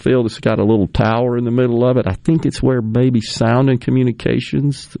back in the field. It's got a little tower in the middle of it. I think it's where Baby Sound and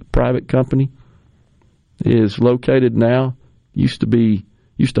Communications, the private company, is located now. Used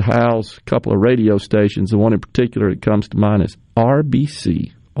to house a couple of radio stations. The one in particular that comes to mind is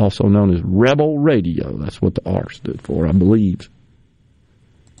RBC, also known as Rebel Radio. That's what the R stood for, I believe.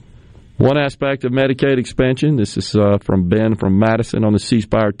 One aspect of Medicaid expansion, this is from Ben from Madison on the C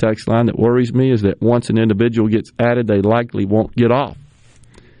Spire text line, that worries me is that once an individual gets added, they likely won't get off.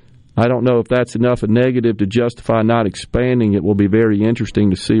 I don't know if that's enough a negative to justify not expanding. It will be very interesting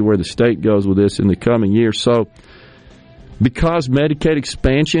to see where the state goes with this in the coming years. So, because Medicaid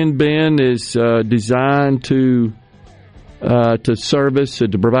expansion, Ben, is designed to service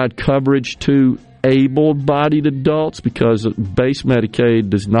and to provide coverage to able-bodied adults, because base Medicaid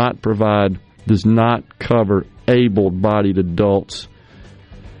does not cover able-bodied adults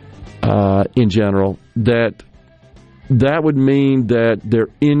in general, that would mean that their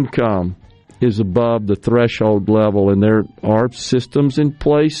income is above the threshold level, and there are systems in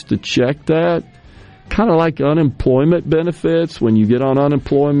place to check that. Kind of like unemployment benefits. When you get on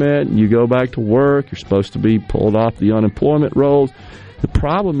unemployment and you go back to work, you're supposed to be pulled off the unemployment rolls. The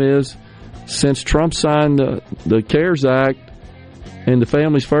problem is, since Trump signed the CARES Act and the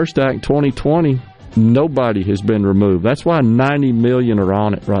Families First Act in 2020, nobody has been removed. That's why 90 million are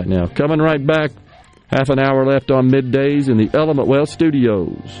on it right now. Coming right back, half an hour left on Middays in the Element Wealth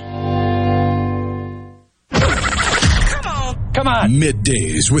Studios. Come on.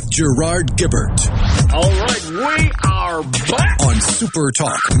 Middays with Gerard Gibert. All right, we are back on Super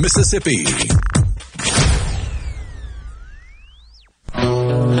Talk Mississippi.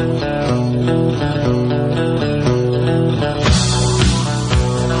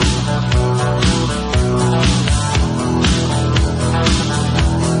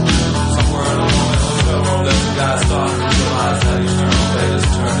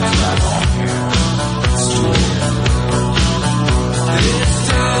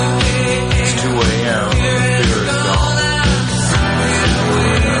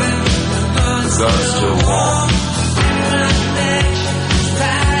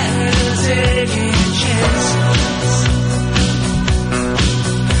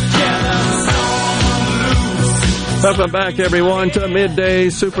 Welcome back, everyone, to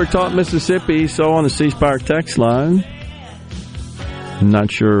Middays Super Talk Mississippi. So on the C Spire text line, I'm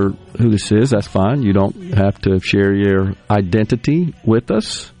not sure who this is. That's fine. You don't have to share your identity with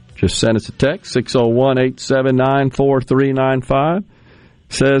us. Just send us a text, 601-879-4395.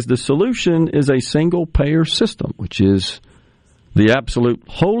 Says the solution is a single-payer system, which is the absolute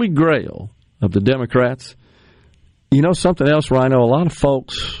holy grail of the Democrats. You know something else, Rhino? A lot of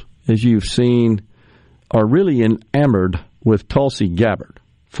folks, as you've seen, are really enamored with Tulsi Gabbard,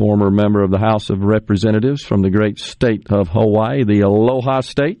 former member of the House of Representatives from the great state of Hawaii, the Aloha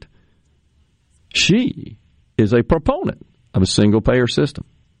State. She is a proponent of a single-payer system.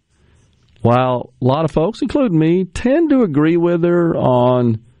 While a lot of folks, including me, tend to agree with her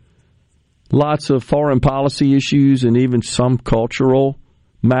on lots of foreign policy issues and even some cultural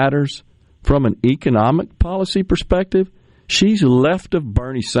matters, from an economic policy perspective, she's left of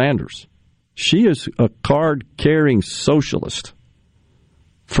Bernie Sanders. She is a card-carrying socialist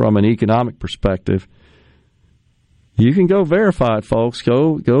from an economic perspective. You can go verify it, folks.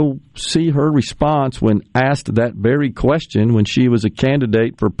 Go see her response when asked that very question when she was a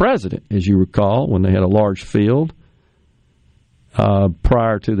candidate for president, as you recall, when they had a large field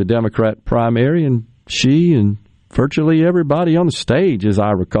prior to the Democrat primary. And she and virtually everybody on the stage, as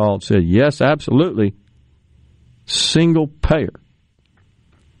I recall, said, yes, absolutely, single payer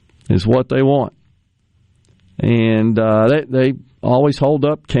is what they want. And they always hold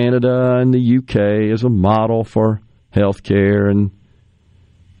up Canada and the UK as a model for health care, and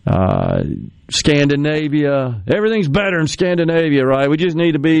Scandinavia. Everything's better in Scandinavia, right? We just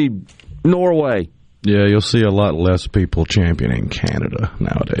need to be Norway. Yeah, you'll see a lot less people championing Canada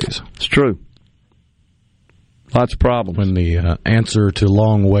nowadays. It's true. Lots of problems. When the answer to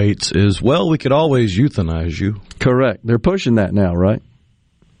long waits is, well, we could always euthanize you. Correct. They're pushing that now, right?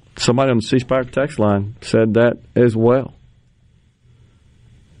 Somebody on the C Spire text line said that as well.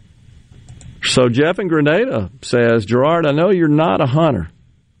 So Jeff in Grenada says, Gerard, I know you're not a hunter.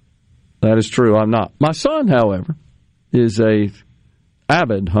 That is true, I'm not. My son, however, is a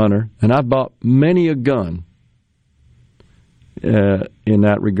avid hunter, and I've bought many a gun in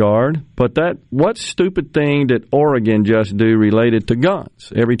that regard. But what stupid thing did Oregon just do related to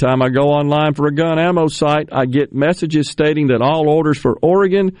guns? Every time I go online for a gun ammo site, I get messages stating that all orders for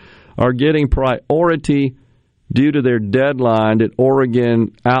Oregon are getting priority due to their deadline that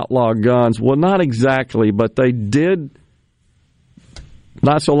Oregon outlaw guns. Well, not exactly, but they did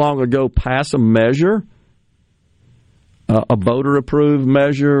not so long ago pass a measure, a voter-approved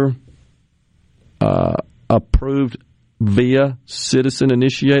measure, approved via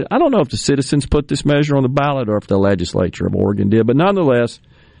citizen-initiated. I don't know if the citizens put this measure on the ballot or if the legislature of Oregon did, but nonetheless,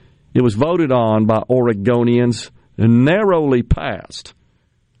 it was voted on by Oregonians and narrowly passed.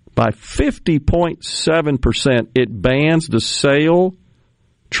 By 50.7%, it bans the sale,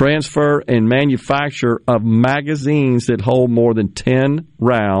 transfer, and manufacture of magazines that hold more than 10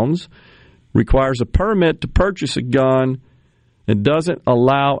 rounds, requires a permit to purchase a gun, and doesn't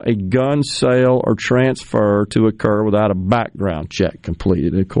allow a gun sale or transfer to occur without a background check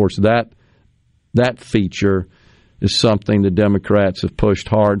completed. And of course, that feature is something the Democrats have pushed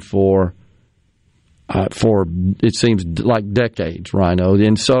hard for it seems like decades, Rhino.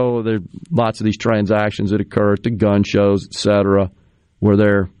 And so there are lots of these transactions that occur at the gun shows, et cetera, where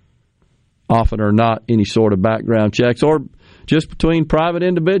there often are not any sort of background checks, or just between private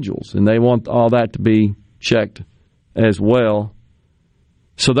individuals, and they want all that to be checked as well.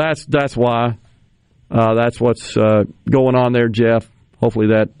 So that's why that's what's going on there, Jeff. Hopefully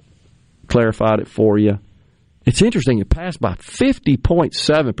that clarified it for you. It's interesting, it passed by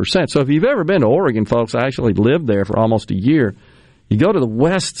 50.7%. So if you've ever been to Oregon, folks, I actually lived there for almost a year. You go to the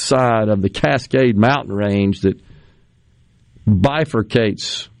west side of the Cascade Mountain Range that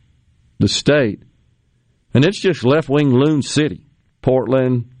bifurcates the state, and it's just left-wing Loon City,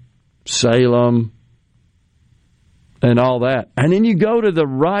 Portland, Salem, and all that. And then you go to the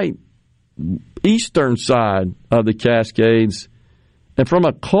right eastern side of the Cascades, and from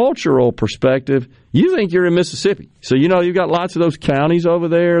a cultural perspective, you think you're in Mississippi. So, you've got lots of those counties over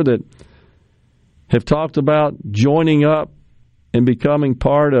there that have talked about joining up and becoming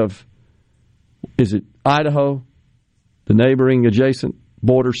part of, is it Idaho, the neighboring adjacent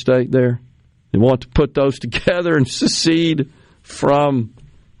border state there? They want to put those together and secede from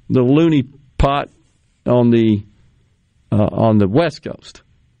the loony pot on the West Coast,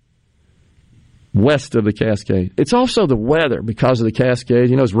 west of the Cascade. It's also the weather because of the Cascades.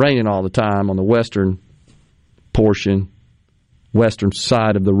 It's raining all the time on the western portion, western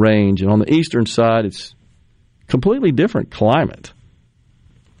side of the range. And on the eastern side, it's completely different climate.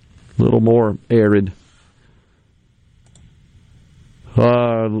 A little more arid.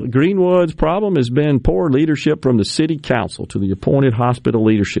 Greenwood's problem has been poor leadership from the city council to the appointed hospital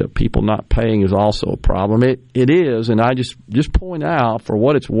leadership. People not paying is also a problem. It is, and I just point out for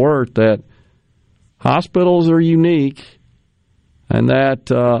what it's worth that hospitals are unique and that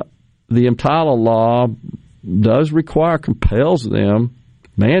the EMTALA law does require, compels them,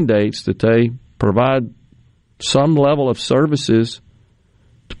 mandates that they provide some level of services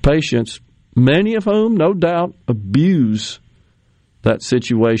to patients, many of whom, no doubt, abuse that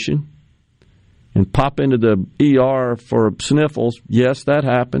situation and pop into the ER for sniffles. Yes, that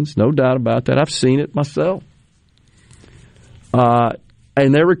happens. No doubt about that. I've seen it myself. And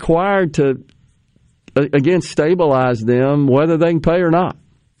they're required to, again, stabilize them whether they can pay or not.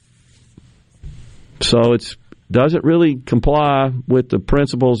 So it doesn't really comply with the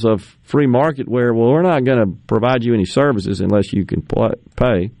principles of free market where, well, we're not going to provide you any services unless you can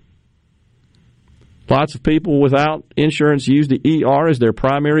pay. Lots of people without insurance use the ER as their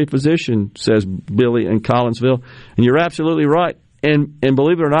primary physician, says Billy in Collinsville. And you're absolutely right. And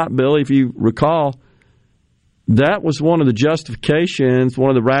believe it or not, Billy, if you recall, that was one of the justifications, one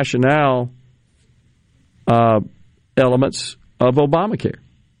of the rationale elements of Obamacare.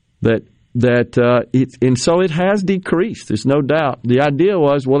 And so it has decreased. There's no doubt. The idea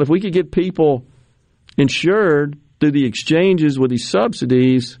was, well, if we could get people insured through the exchanges with these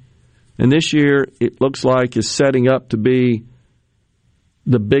subsidies, and this year it looks like is setting up to be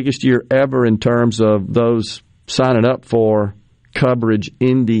the biggest year ever in terms of those signing up for coverage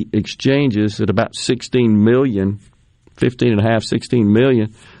in the exchanges at about 16 million, 15.5, 16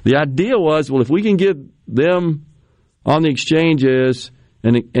 million. The idea was, well, if we can get them on the exchanges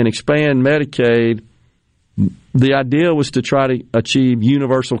and expand Medicaid, the idea was to try to achieve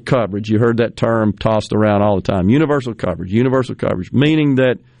universal coverage. You heard that term tossed around all the time. Universal coverage, meaning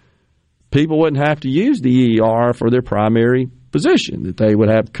that people wouldn't have to use the ER for their primary physician, that they would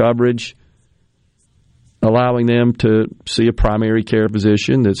have coverage allowing them to see a primary care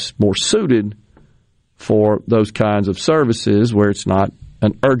physician that's more suited for those kinds of services where it's not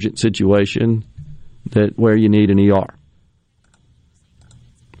an urgent situation where you need an ER.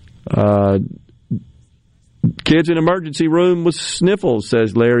 Kids in emergency room with sniffles,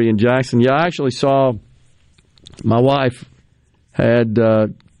 says Larry in Jackson. Yeah, I actually saw my wife had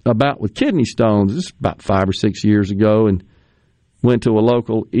a bout with kidney stones. This is about 5 or 6 years ago, and went to a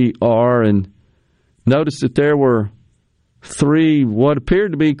local ER and noticed that there were 3 what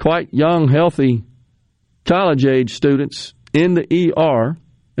appeared to be quite young, healthy college-age students in the ER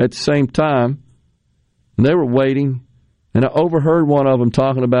at the same time, and they were waiting. And I overheard one of them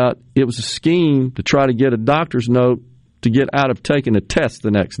talking about it was a scheme to try to get a doctor's note to get out of taking a test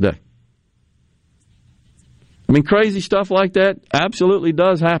the next day. I mean, crazy stuff like that absolutely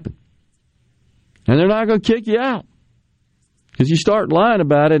does happen. And they're not going to kick you out because you start lying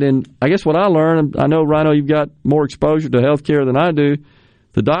about it. And I guess what I learned, I know, Rhino, you've got more exposure to health care than I do.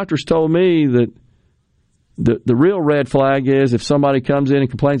 The doctors told me that the real red flag is if somebody comes in and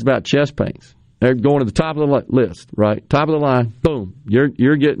complains about chest pains. They're going to the top of the list, right? Top of the line, boom.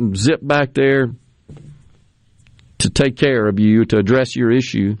 You're getting zipped back there to take care of you, to address your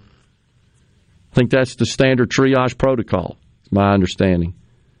issue. I think that's the standard triage protocol, is my understanding.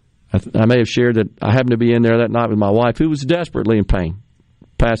 I may have shared that I happened to be in there that night with my wife, who was desperately in pain,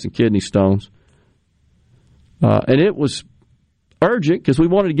 passing kidney stones. And it was urgent because we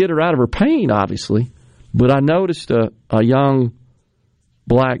wanted to get her out of her pain, obviously. But I noticed a young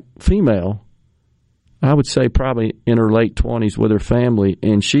black female, I would say probably in her late 20s with her family,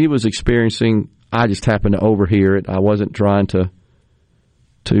 and she was experiencing, I just happened to overhear it. I wasn't trying to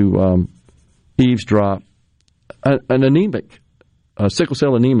eavesdrop, a sickle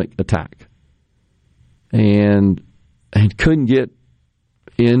cell anemic attack. And couldn't get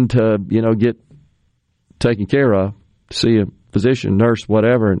into, get taken care of, see a physician, nurse,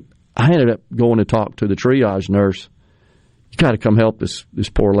 whatever. And I ended up going to talk to the triage nurse. You got to come help this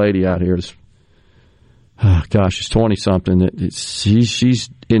poor lady out here. She's 20-something. She's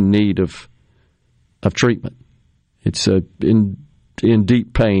in need of treatment. It's in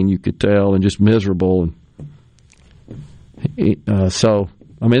deep pain, you could tell, and just miserable. And so,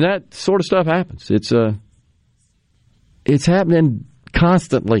 I mean, that sort of stuff happens. It's happening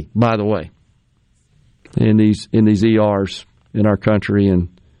constantly, by the way, in these ERs in our country. And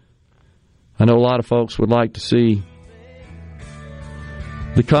I know a lot of folks would like to see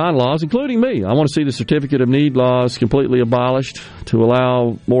the con laws, including me. I want to see the certificate of need laws completely abolished to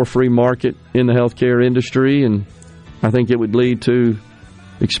allow more free market in the healthcare industry, and I think it would lead to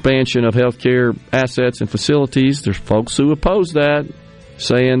expansion of healthcare assets and facilities. There's folks who oppose that,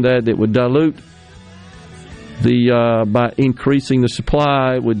 saying that it would dilute by increasing the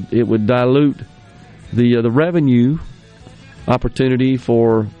supply, it would dilute the revenue opportunity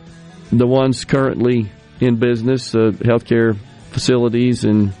for the ones currently in business, healthcare facilities,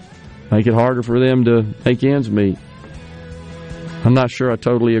 and make it harder for them to make ends meet. I'm not sure I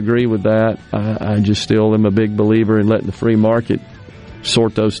totally agree with that. I just still am a big believer in letting the free market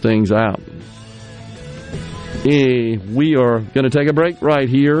sort those things out. We are going to take a break right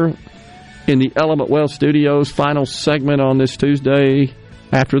here in the Element Wealth Studios. Final segment on this Tuesday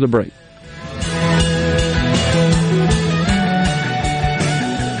after the break.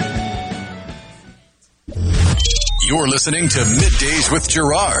 You're listening to Middays with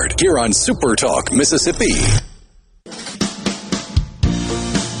Gerard here on Super Talk, Mississippi.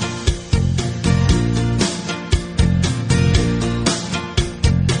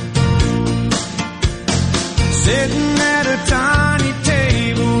 Sitting at a tiny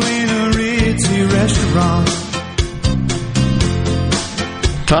table in a ritzy restaurant.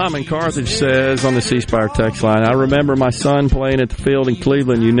 Tom in Carthage says on the C Spire text line, I remember my son playing at the field in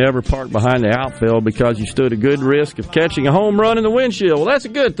Cleveland. You never parked behind the outfield because you stood a good risk of catching a home run in the windshield. Well, that's a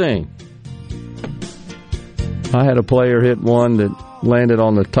good thing. I had a player hit one that landed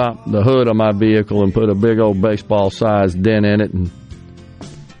on the hood of my vehicle and put a big old baseball-sized dent in it, and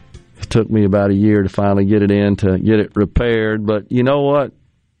it took me about a year to finally get it repaired. But you know what?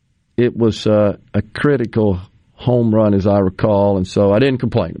 It was a critical home run, as I recall, and so I didn't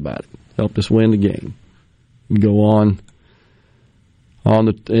complain about it. Helped us win the game. We go on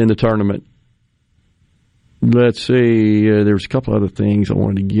in the tournament. Let's see. There's a couple other things I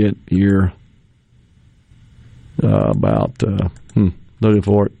wanted to get here about. Looking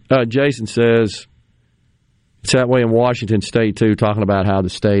for it. Jason says it's that way in Washington State too, talking about how the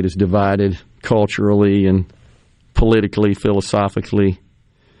state is divided culturally and politically, philosophically.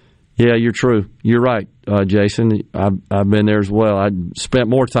 Yeah, you're true. You're right, Jason. I've been there as well. I spent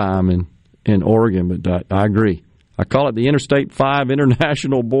more time in Oregon, but I agree. I call it the Interstate 5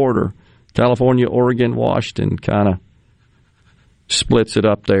 international border. California, Oregon, Washington kind of splits it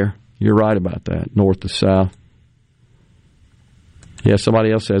up there. You're right about that, north to south. Yeah,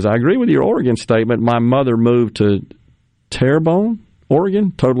 somebody else says, I agree with your Oregon statement. My mother moved to Terrebonne,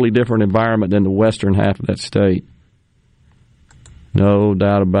 Oregon. Totally different environment than the western half of that state. No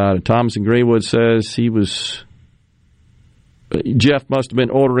doubt about it. Thomas in Greenwood says Jeff must have been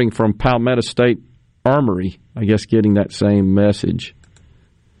ordering from Palmetto State Armory, I guess getting that same message.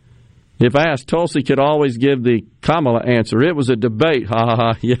 If asked, Tulsi could always give the Kamala answer. It was a debate. Ha ha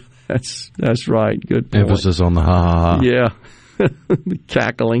ha. Yeah, that's right. Good point. Emphasis on the ha ha ha. Yeah. The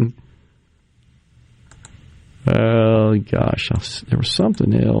cackling. Oh, gosh. There was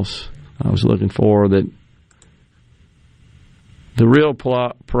something else I was looking for that. The real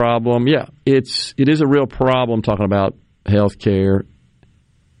problem, yeah, it is a real problem talking about health care.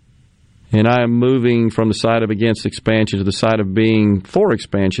 And I am moving from the side of against expansion to the side of being for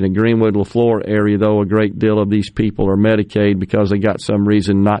expansion. In Greenwood Leflore area, though, a great deal of these people are Medicaid because they got some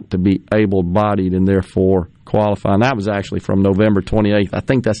reason not to be able-bodied and therefore qualify. And that was actually from November 28th. I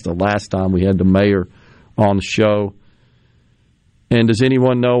think that's the last time we had the mayor on the show. And does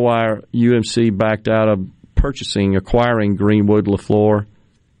anyone know why UMC backed out of acquiring Greenwood Leflore?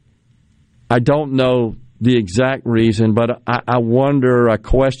 I don't know the exact reason, but I wonder, I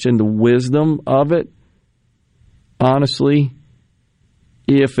question the wisdom of it, honestly,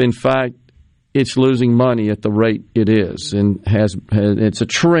 if in fact it's losing money at the rate it is, and it's a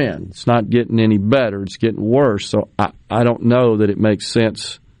trend. It's not getting any better. It's getting worse. So I don't know that it makes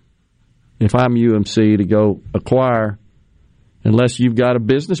sense if I'm UMC to go acquire, unless you've got a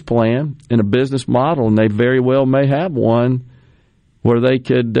business plan and a business model, and they very well may have one where they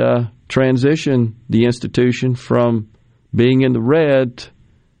could transition the institution from being in the red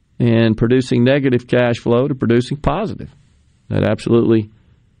and producing negative cash flow to producing positive. That absolutely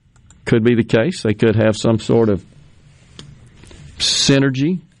could be the case. They could have some sort of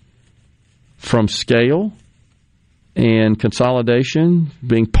synergy from scale and consolidation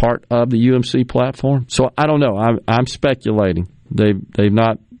being part of the UMC platform. So I don't know. I'm speculating. They've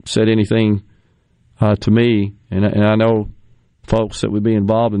not said anything to me, and I know folks that would be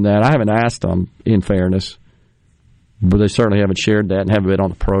involved in that. I haven't asked them, in fairness, but they certainly haven't shared that and haven't been on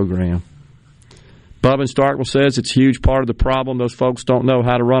the program. Bub in Starkville says it's a huge part of the problem. Those folks don't know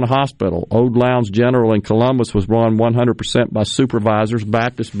how to run a hospital. Old Lowndes General in Columbus was run 100% by supervisors.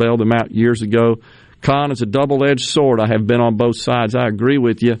 Baptist bailed them out years ago. Con is a double-edged sword. I have been on both sides. I agree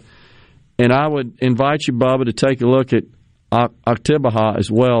with you. And I would invite you, Bubba, to take a look at Oktibbeha as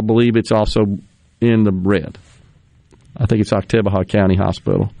well. I believe it's also in the red. I think it's Oktibbeha County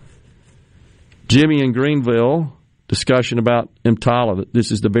Hospital. Jimmy in Greenville, discussion about EMTALA. This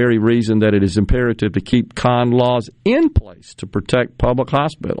is the very reason that it is imperative to keep con laws in place to protect public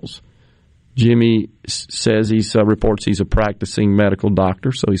hospitals. Jimmy says reports he's a practicing medical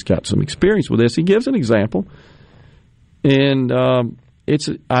doctor, so he's got some experience with this. He gives an example, and it's,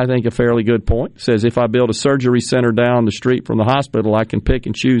 I think, a fairly good point. Says, if I build a surgery center down the street from the hospital, I can pick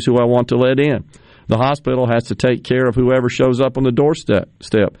and choose who I want to let in. The hospital has to take care of whoever shows up on the doorstep.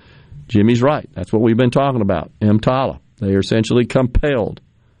 Jimmy's right. That's what we've been talking about. EMTALA. They are essentially compelled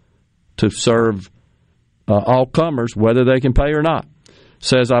to serve all comers, whether they can pay or not.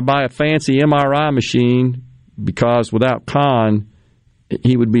 Says, I buy a fancy MRI machine because without con,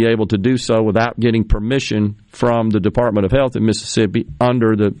 he would be able to do so without getting permission from the Department of Health in Mississippi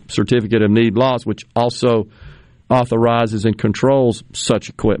under the Certificate of Need laws, which also authorizes and controls such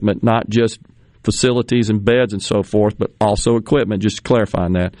equipment, not just facilities and beds and so forth, but also equipment, just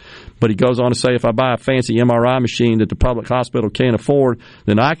clarifying that. But he goes on to say, if I buy a fancy MRI machine that the public hospital can't afford,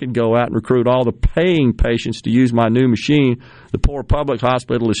 then I could go out and recruit all the paying patients to use my new machine. The poor public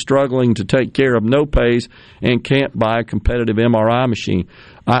hospital is struggling to take care of no pays and can't buy a competitive MRI machine.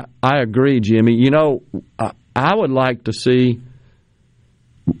 I agree, Jimmy. You know, I would like to see,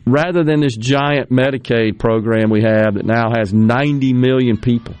 rather than this giant Medicaid program we have that now has 90 million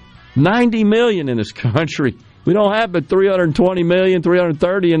people, 90 million in this country. We don't have but 320 million,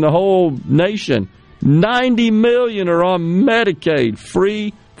 330 in the whole nation. 90 million are on Medicaid,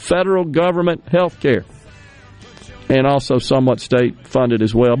 free federal government health care, and also somewhat state funded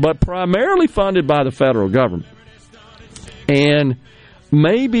as well, but primarily funded by the federal government. And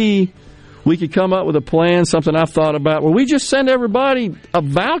maybe we could come up with a plan, something I've thought about, where we just send everybody a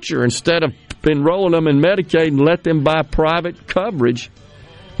voucher instead of enrolling them in Medicaid and let them buy private coverage,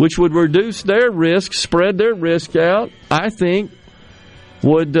 which would reduce their risk, spread their risk out, I think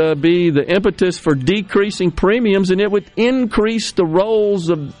would be the impetus for decreasing premiums, and it would increase the rolls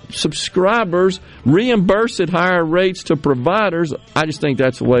of subscribers, reimburse at higher rates to providers. I just think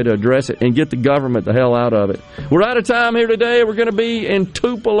that's the way to address it and get the government the hell out of it. We're out of time here today. We're going to be in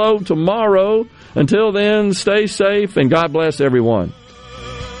Tupelo tomorrow. Until then, stay safe, and God bless everyone.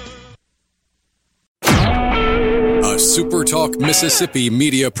 A SuperTalk Mississippi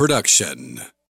media production.